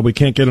it. We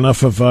can't get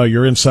enough of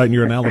your insight and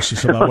your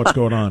analysis about what's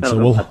going on.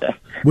 So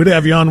we'd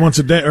have you on once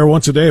a day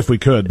if we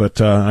could, but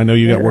I know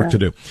you got work to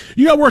do.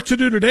 You got work to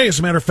do today, as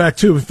a matter of fact,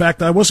 too. In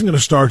fact, I wasn't going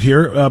to start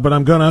here, but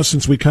I'm going to,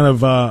 since we kind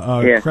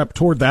of crept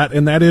toward that,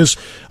 and that is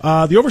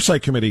the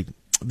Oversight Committee.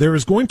 There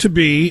is going to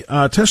be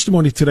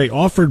testimony today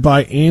offered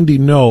by Andy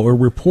Ngo, a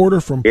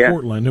reporter from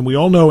Portland, and we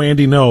all know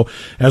Andy Ngo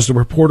as the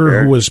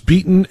reporter who was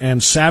beaten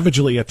and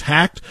savagely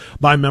attacked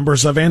by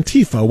members of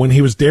Antifa when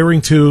he was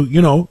daring to,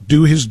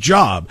 do his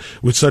job,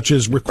 with such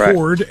as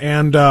record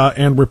and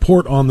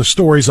report on the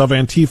stories of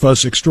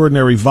Antifa's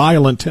extraordinary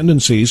violent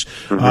tendencies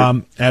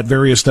at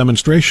various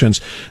demonstrations.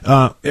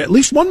 At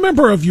least one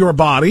member of your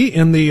body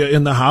in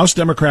the House,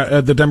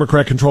 the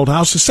Democrat-controlled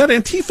House, has said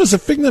Antifa's a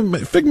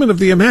figment of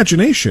the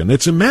imagination.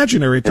 It's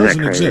imaginary. It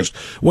doesn't exist.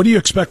 What do you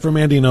expect from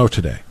Andy Ngo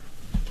today?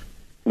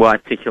 Well, I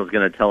think he was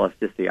going to tell us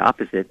just the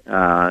opposite.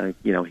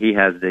 He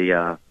has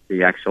the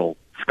actual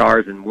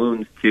scars and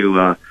wounds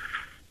to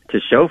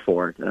show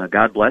for it.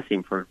 God bless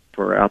him for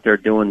out there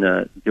doing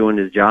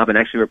his job and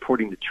actually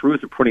reporting the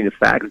truth, reporting the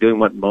facts, doing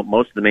what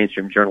most of the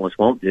mainstream journalists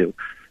won't do.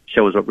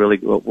 Shows what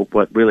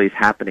really is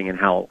happening and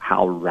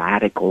how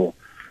radical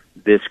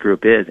this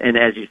group is. And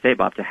as you say,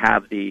 Bob, to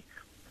have the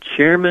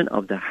chairman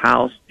of the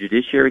House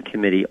Judiciary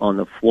Committee on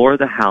the floor of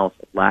the House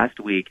last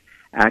week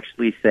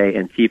actually say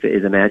Antifa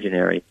is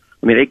imaginary.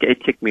 I mean,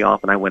 it ticked me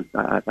off, and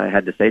I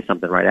had to say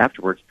something right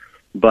afterwards.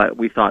 But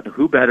we thought,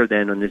 who better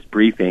than on this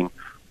briefing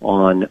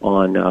on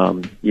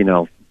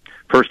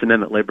First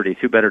Amendment liberties?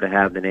 Who better to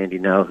have than Andy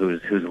Ngo,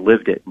 who's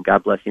lived it, and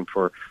God bless him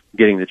for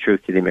getting the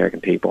truth to the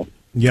American people.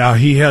 Yeah,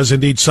 he has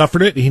indeed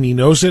suffered it, and he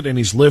knows it, and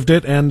he's lived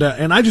it, and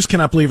I just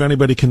cannot believe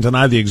anybody can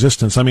deny the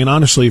existence. I mean,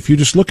 honestly, if you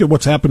just look at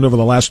what's happened over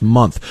the last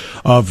month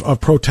of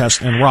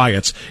protests and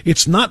riots,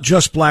 it's not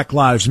just Black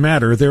Lives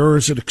Matter. There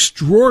is an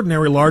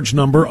extraordinary large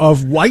number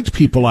of white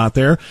people out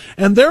there,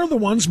 and they're the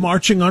ones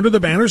marching under the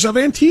banners of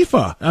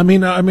Antifa. I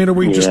mean, are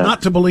we just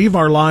not to believe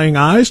our lying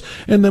eyes?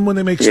 And then when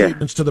they make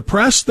statements to the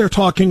press, they're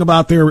talking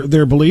about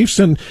their beliefs,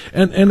 and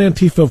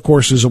Antifa, of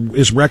course,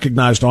 is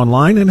recognized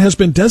online and has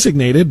been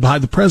designated by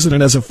the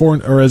president as a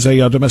foreign or as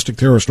a domestic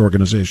terrorist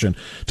organization.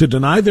 To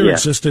deny their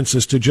existence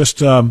is to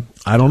just I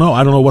don't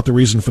know what the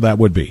reason for that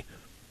would be.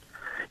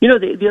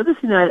 The other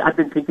thing I've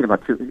been thinking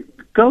about too,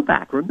 go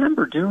back,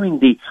 remember during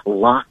the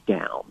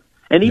lockdown,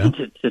 and even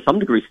to some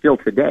degree still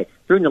today,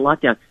 during the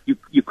lockdown,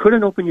 you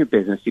couldn't open your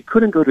business, you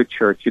couldn't go to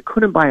church, you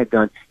couldn't buy a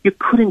gun, you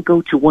couldn't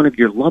go to one of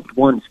your loved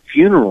ones'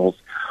 funerals,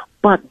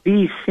 but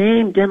these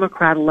same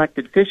Democrat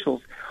elected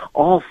officials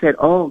all said,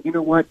 oh, you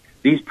know what?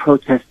 These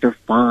protests are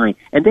fine.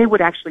 And they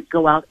would actually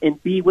go out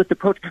and be with the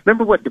protest.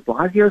 Remember what de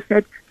Blasio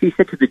said? He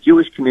said to the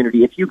Jewish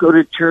community, if you go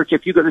to church,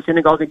 if you go to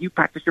synagogue and you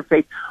practice your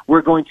faith,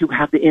 we're going to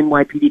have the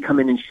NYPD come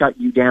in and shut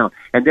you down.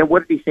 And then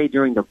what did he say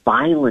during the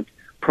violent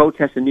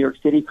protests in New York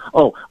City?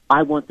 Oh,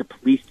 I want the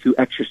police to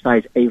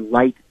exercise a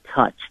light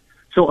touch.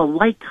 So a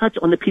light touch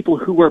on the people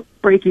who were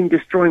breaking,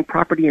 destroying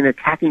property and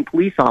attacking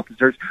police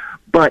officers.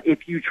 But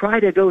if you try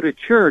to go to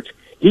church,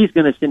 he's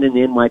going to send in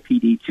the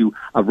NYPD to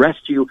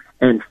arrest you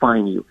and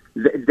fine you.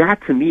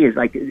 That to me is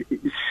like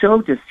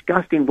so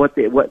disgusting. What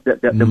the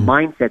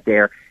mindset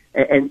there,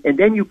 and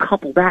then you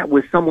couple that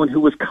with someone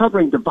who was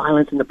covering the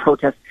violence and the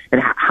protests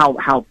and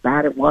how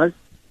bad it was.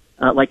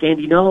 Like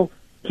Andy Ngo,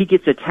 he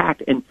gets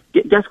attacked, and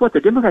guess what? The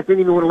Democrats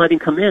didn't even want to let him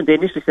come in. They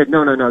initially said,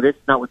 no, this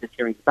is not what this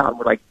hearing's about. And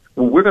we're like,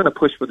 well, we're going to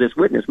push for this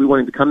witness. We want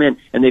him to come in,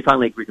 and they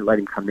finally agreed to let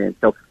him come in.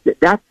 So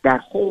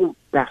that whole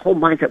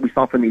mindset we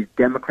saw from these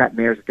Democrat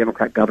mayors,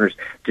 Democrat governors,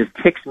 just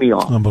ticks me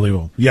off.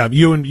 Unbelievable. Yeah,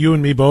 you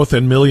and me both,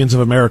 and millions of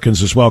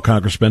Americans as well,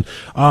 Congressman.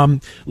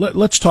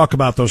 Let's talk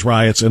about those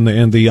riots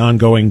and the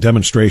ongoing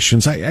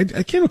demonstrations. I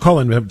can't call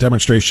them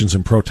demonstrations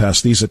and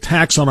protests. These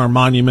attacks on our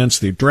monuments,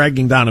 the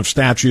dragging down of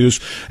statues,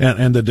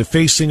 and the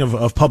defacing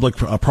of public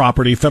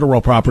property,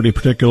 federal property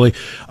particularly.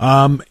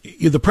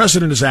 The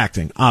president is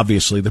acting,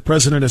 obviously. The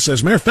president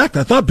says, matter of fact,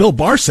 I thought Bill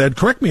Barr said,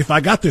 correct me if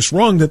I got this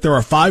wrong, that there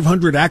are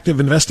 500 active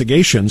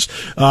investigations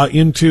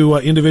into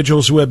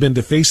individuals who have been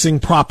defacing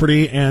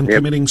property and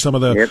committing some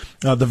of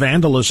the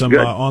vandalism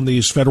on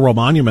these federal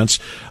monuments.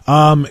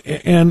 And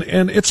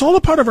it's all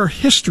a part of our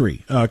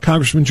history,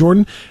 Congressman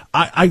Jordan.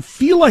 I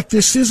feel like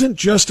this isn't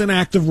just an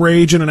act of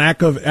rage and an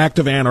act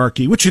of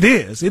anarchy, which it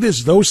is. It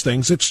is those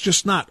things. It's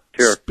just not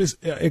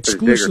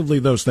exclusively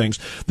those things.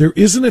 There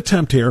is an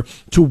attempt here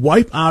to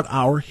wipe out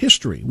our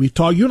history.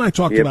 You and I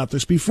talked about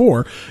this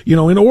before,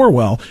 in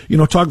Orwell,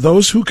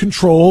 those who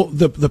control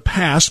the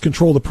past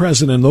control the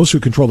present, and those who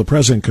control the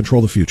present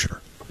control the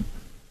future.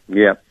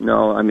 Yeah,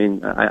 no, I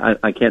mean,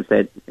 I can't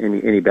say it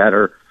any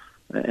better.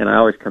 And I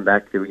always come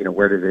back to,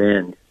 where does it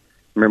end?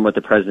 Remember what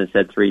the president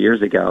said 3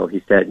 years ago.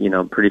 He said,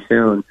 pretty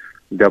soon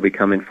they'll be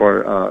coming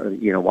for,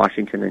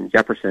 Washington and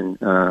Jefferson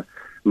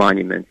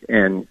monuments,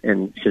 and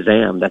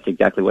Shazam. That's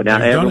exactly what.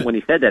 Now, when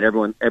he said that,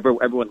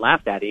 everyone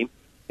laughed at him,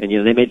 and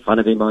they made fun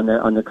of him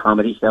on the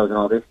comedy shows and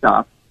all this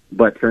stuff.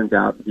 But turns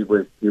out he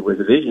was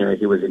a visionary.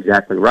 He was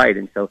exactly right.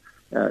 And so,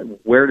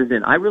 where does it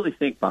end? I really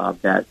think,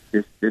 Bob, that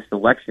this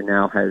election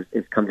now has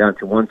come down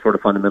to one sort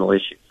of fundamental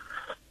issue,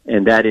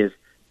 and that is,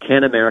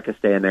 can America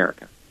stay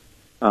America?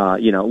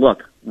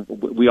 Look,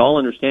 we all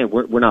understand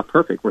we're not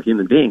perfect. We're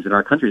human beings, and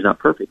our country's not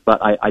perfect.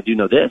 But I do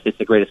know this: it's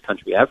the greatest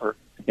country ever,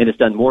 and it's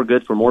done more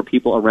good for more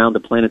people around the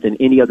planet than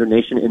any other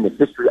nation in the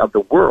history of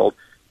the world.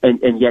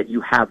 And yet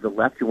you have the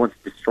left who wants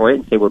to destroy it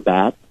and say we're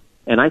bad.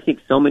 And I think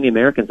so many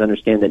Americans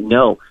understand that,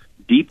 no,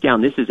 deep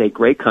down, this is a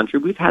great country.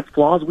 We've had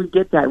flaws. We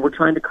get that, and we're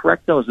trying to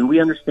correct those, and we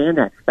understand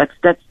that.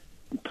 That's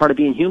part of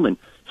being human.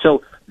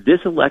 So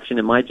this election,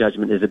 in my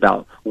judgment, is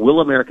about,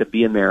 will America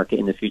be America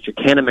in the future?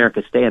 Can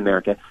America stay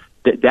America?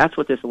 That's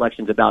what this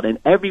election is about. And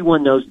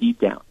everyone knows deep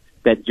down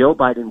that Joe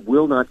Biden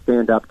will not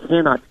stand up,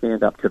 cannot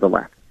stand up to the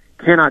left,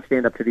 cannot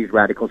stand up to these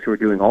radicals who are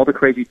doing all the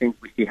crazy things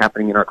we see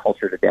happening in our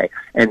culture today.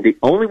 And the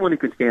only one who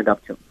can stand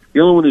up to him, the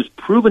only one who's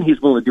proven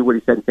he's willing to do what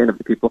he said and stand up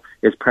to people,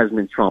 is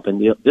President Trump.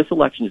 And this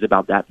election is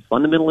about that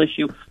fundamental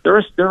issue. There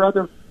are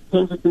other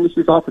tangents and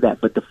issues off of that,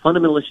 but the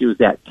fundamental issue is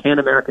that, can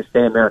America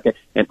stay America?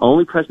 And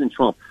only President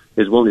Trump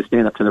is willing to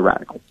stand up to the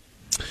radicals.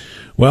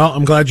 Well,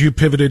 I'm glad you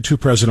pivoted to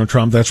President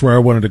Trump. That's where I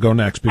wanted to go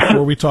next.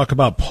 Before we talk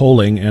about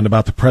polling and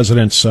about the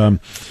president's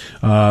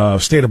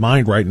state of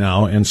mind right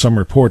now, and some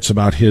reports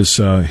about his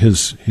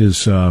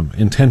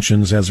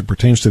intentions as it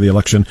pertains to the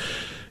election,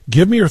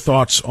 give me your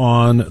thoughts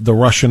on the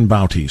Russian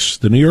bounties.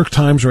 The New York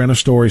Times ran a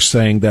story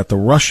saying that the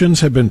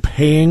Russians have been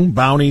paying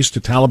bounties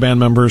to Taliban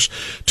members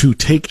to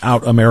take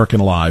out American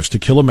lives, to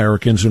kill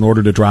Americans in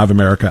order to drive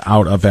America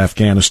out of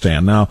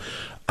Afghanistan. Now,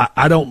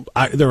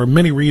 there are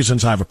many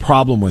reasons I have a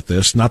problem with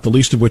this, not the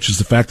least of which is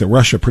the fact that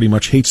Russia pretty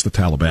much hates the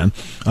Taliban.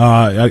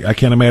 I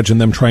can't imagine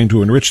them trying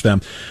to enrich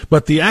them.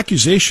 But the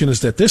accusation is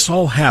that this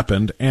all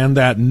happened and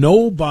that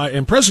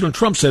and President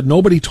Trump said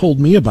nobody told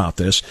me about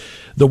this.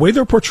 The way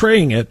they're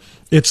portraying it,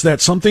 it's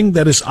that something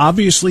that is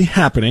obviously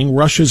happening,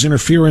 Russia's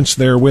interference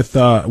there with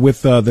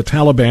the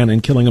Taliban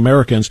and killing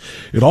Americans.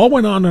 It all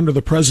went on under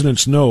the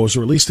president's nose,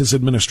 or at least his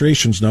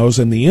administration's nose,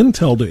 and the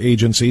intel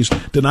agencies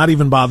did not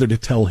even bother to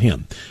tell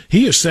him.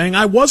 He is saying,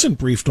 I wasn't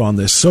briefed on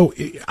this. So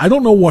I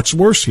don't know what's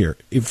worse here.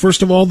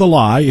 First of all, the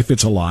lie, if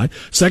it's a lie.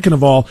 Second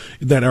of all,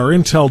 that our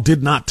intel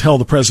did not tell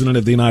the president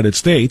of the United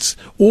States.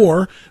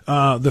 Or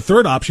the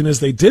third option is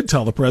they did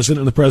tell the president,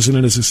 and the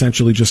president is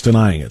essentially just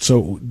denying it.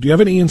 So do you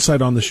have any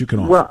insight on this you can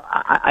offer? Well,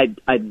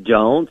 I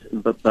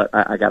don't, but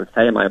I got to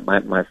tell you,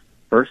 my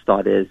first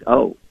thought is,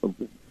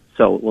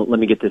 let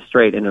me get this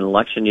straight. In an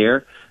election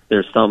year,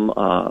 there's some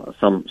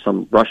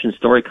Russian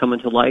story coming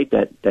to light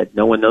that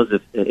no one knows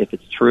if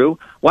it's true.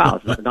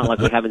 Wow, it's not like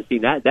we haven't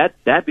seen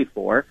that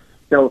before.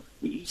 So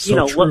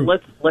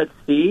let's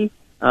see.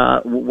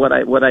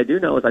 What I do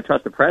know is I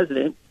trust the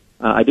president.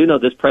 I do know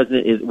this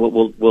president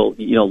will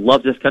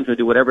love this country and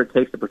do whatever it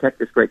takes to protect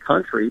this great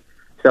country.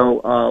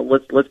 So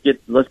let's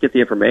get the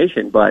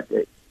information. But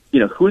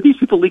who are these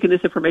people leaking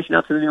this information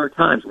out to the New York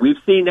Times? We've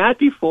seen that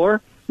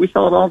before. We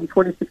saw it all in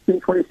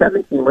 2016,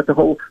 2017 with the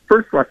whole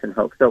first Russian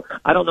hoax. So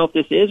I don't know if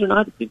this is or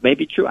not. It may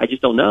be true. I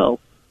just don't know.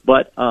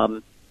 But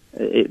my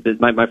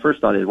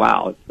first thought is,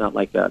 wow, it's not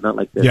like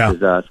this is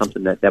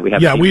something that we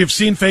have. Yeah, we have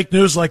seen fake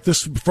news like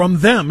this from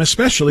them,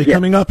 especially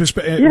coming up,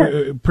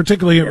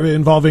 particularly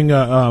involving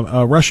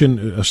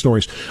Russian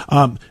stories.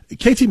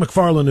 Katie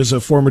McFarland is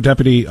a former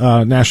deputy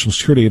national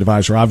security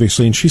advisor,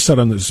 obviously, and she said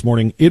on this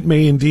morning, it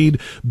may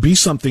indeed be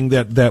something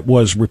that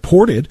was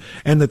reported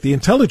and that the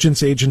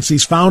intelligence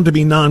agencies found to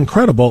be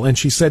non-credible. And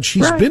she said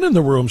she's been in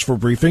the rooms for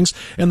briefings,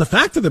 and the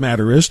fact of the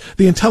matter is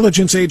the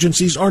intelligence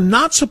agencies are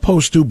not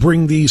supposed to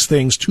bring these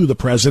things to the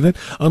president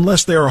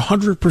unless they are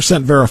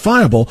 100%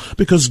 verifiable,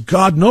 because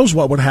God knows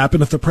what would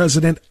happen if the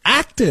president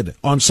acted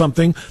on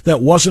something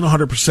that wasn't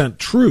 100%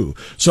 true.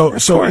 So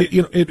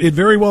it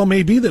very well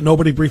may be that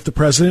nobody briefed the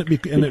president,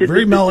 and it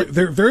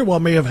very well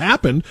may have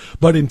happened,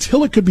 but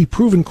until it could be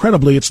proven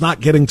credibly, it's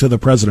not getting to the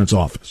president's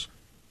office.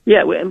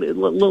 Yeah,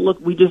 look,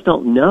 we just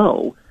don't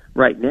know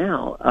right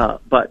now.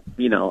 But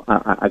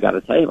I got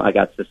to tell you,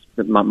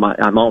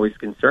 I'm always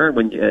concerned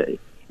when.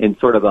 And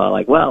sort of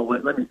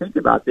let me think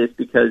about this,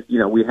 because,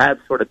 we have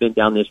sort of been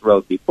down this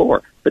road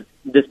before. But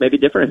this may be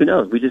different. Who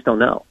knows? We just don't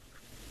know.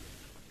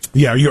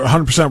 Yeah, you're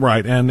 100%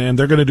 right, and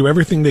they're going to do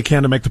everything they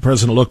can to make the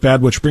president look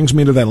bad, which brings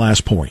me to that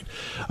last point.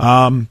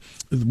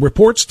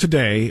 Reports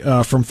today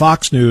from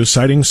Fox News,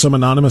 citing some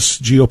anonymous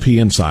GOP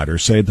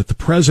insiders, say that the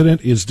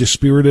president is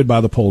dispirited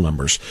by the poll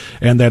numbers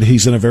and that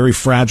he's in a very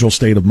fragile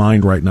state of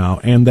mind right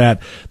now, and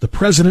that the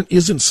president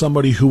isn't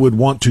somebody who would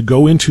want to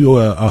go into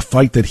a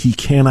fight that he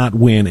cannot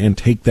win and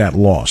take that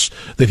loss,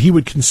 that he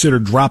would consider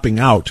dropping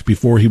out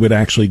before he would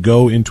actually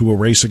go into a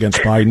race against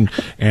Biden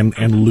and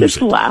lose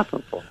it. It's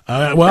laughable.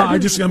 I'm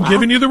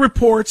giving you the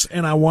reports,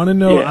 and I want to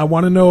know. Yeah. I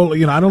want to know.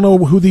 I don't know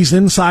who these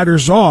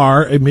insiders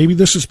are. Maybe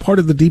this is part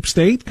of the deep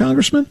state,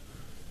 Congressman.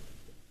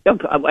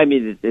 I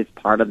mean, it's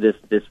part of this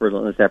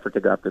relentless effort to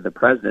go after the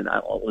president.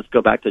 Let's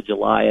go back to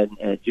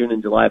June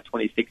and July of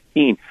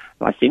 2016.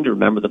 I seem to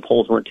remember the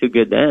polls weren't too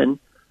good then.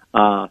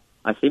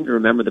 I seem to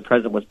remember the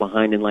president was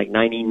behind in like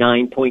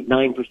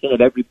 99.9%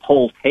 of every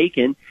poll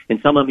taken, and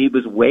some of them he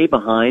was way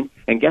behind.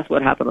 And guess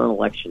what happened on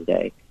Election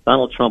Day?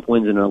 Donald Trump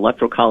wins in an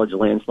electoral college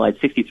landslide.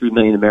 63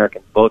 million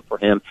Americans vote for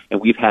him, and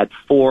we've had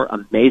 4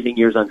 amazing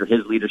years under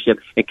his leadership.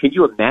 And can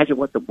you imagine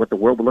what the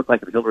world would look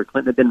like if Hillary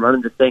Clinton had been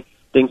running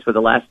things for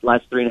the last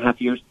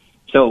 3.5 years?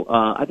 So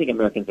I think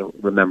Americans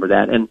remember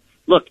that. And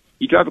look,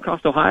 you drive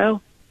across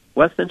Ohio,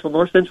 West Central,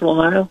 North Central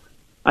Ohio,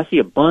 I see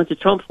a bunch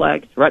of Trump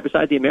flags right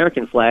beside the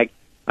American flag.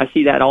 I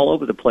see that all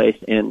over the place,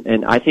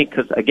 and I think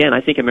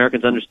I think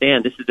Americans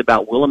understand this is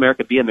about, will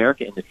America be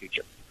America in the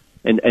future,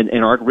 and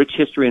our rich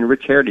history and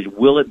rich heritage,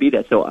 will it be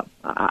that? So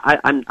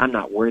I'm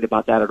not worried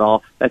about that at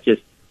all. That's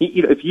just,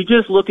 if you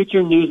just look at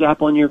your news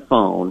app on your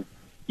phone,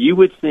 you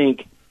would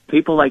think,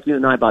 people like you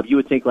and I, Bob, you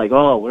would think like,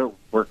 oh,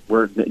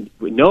 we're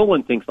no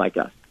one thinks like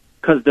us,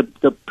 because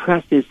the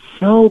press is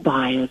so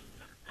biased,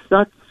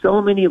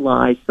 so many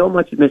lies, so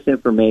much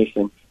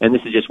misinformation, and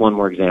this is just one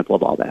more example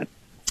of all that.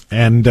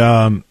 And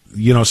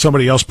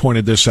somebody else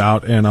pointed this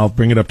out, and I'll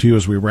bring it up to you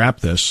as we wrap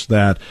this,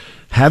 that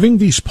having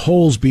these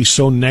polls be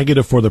so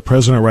negative for the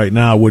president right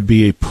now would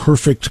be a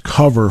perfect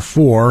cover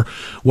for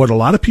what a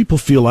lot of people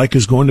feel like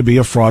is going to be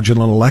a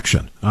fraudulent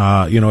election.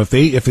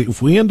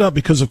 If we end up,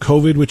 because of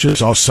COVID, which is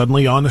all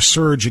suddenly on a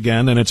surge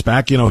again, and it's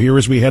back, here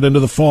as we head into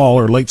the fall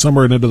or late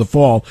summer and into the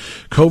fall,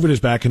 COVID is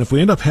back. And if we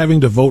end up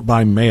having to vote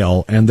by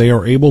mail and they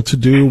are able to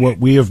do what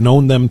we have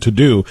known them to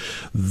do,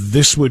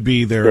 this would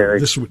be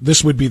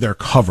this would be their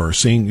cover.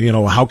 Seeing,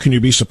 how can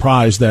you be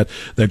surprised that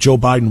Joe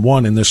Biden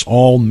won in this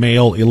all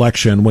mail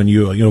election when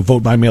you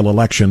vote by mail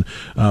election,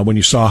 when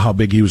you saw how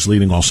big he was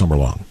leading all summer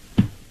long?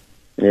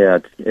 Yeah,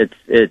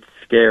 it's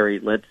scary.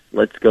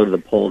 Let's go to the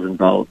polls and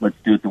vote. Let's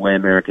do it the way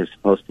America is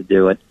supposed to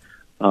do it.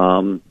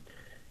 And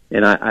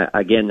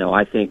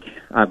I think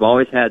I've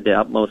always had the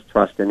utmost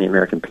trust in the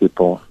American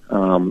people.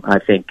 I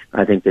think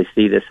they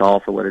see this all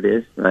for what it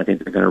is, and I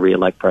think they're going to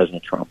reelect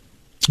President Trump.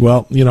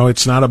 Well,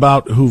 it's not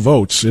about who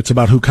votes; it's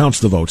about who counts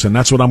the votes, and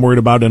that's what I'm worried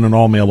about in an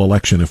all-mail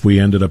election. If we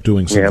ended up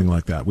doing something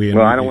like that,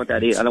 I don't want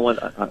that either. I don't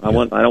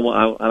want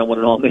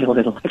an all-mail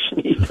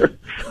election either.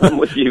 I'm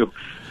with you.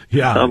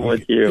 Yeah, I'm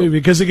with you.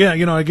 Because again,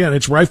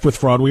 it's rife with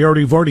fraud.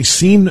 We've already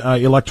seen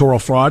electoral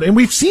fraud, and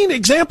we've seen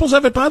examples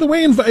of it, by the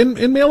way,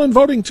 in mail-in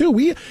voting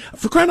too.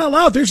 For crying out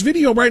loud, there's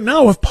video right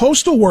now of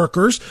postal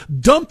workers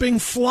dumping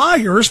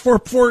flyers for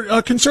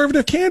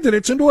conservative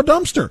candidates into a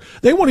dumpster.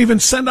 They won't even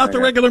send out the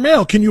regular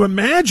mail. Can you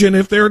imagine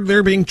if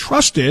they're being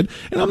trusted?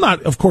 And I'm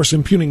not, of course,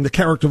 impugning the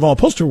character of all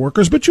postal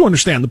workers, but you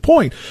understand the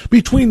point.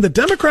 Between the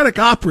Democratic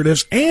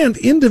operatives and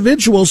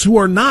individuals who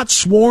are not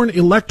sworn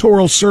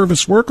electoral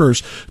service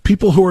workers,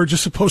 people who are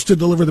just supposed to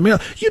deliver the mail.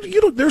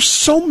 There's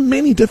so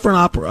many different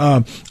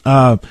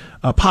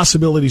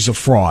possibilities of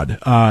fraud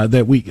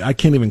that I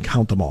can't even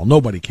count them all.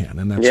 Nobody can,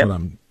 and that's what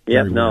I'm.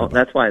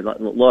 That's why.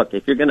 Look,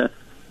 if you're gonna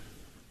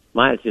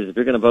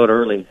vote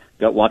early,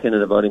 walk into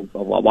the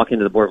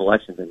Board of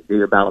Elections and do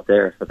your ballot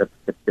there. So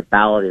the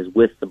ballot is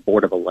with the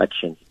Board of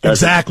Elections.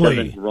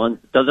 Exactly.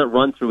 Doesn't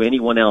run through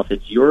anyone else.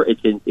 It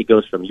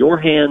goes from your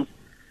hands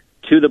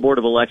to the Board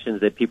of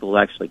Elections that people will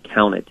actually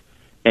count it.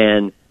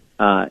 And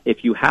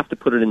if you have to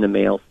put it in the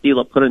mail, steal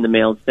it, put it in the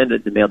mail, send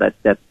it in the mail,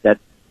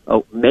 that's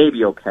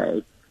maybe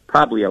okay,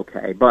 probably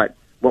okay. But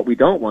what we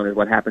don't want is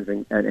what happens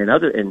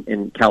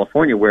in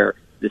California, where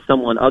there's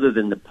someone other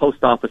than the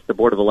post office, the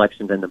Board of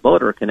Elections, and the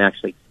voter can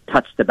actually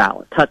touch the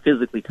ballot,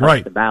 physically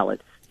touch the ballot,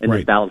 and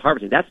this ballot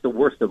harvesting. That's the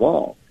worst of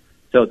all.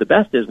 So the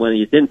best is when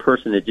it's in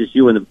person, it's just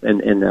you and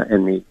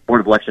the Board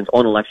of Elections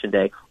on Election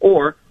Day,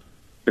 or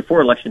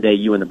before Election Day,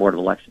 you and the Board of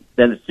Elections.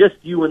 Then it's just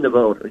you and the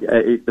voter.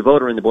 The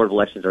voter and the Board of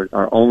Elections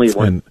are only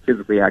ones who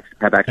physically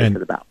have access to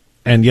the ballot.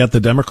 And yet the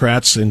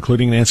Democrats,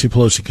 including Nancy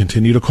Pelosi,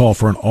 continue to call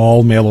for an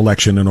all-mail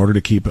election in order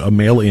to keep a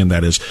mail-in,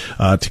 that is,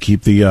 to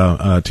keep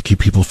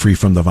people free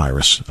from the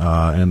virus.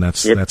 And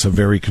that's a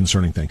very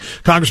concerning thing.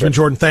 Congressman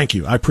Jordan, thank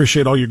you. I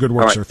appreciate all your good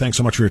work, sir. Thanks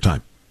so much for your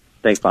time.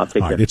 Thanks, Bob.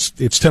 Take care. It's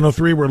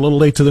 10:03. We're a little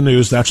late to the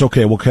news. That's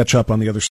okay. We'll catch up on the other side.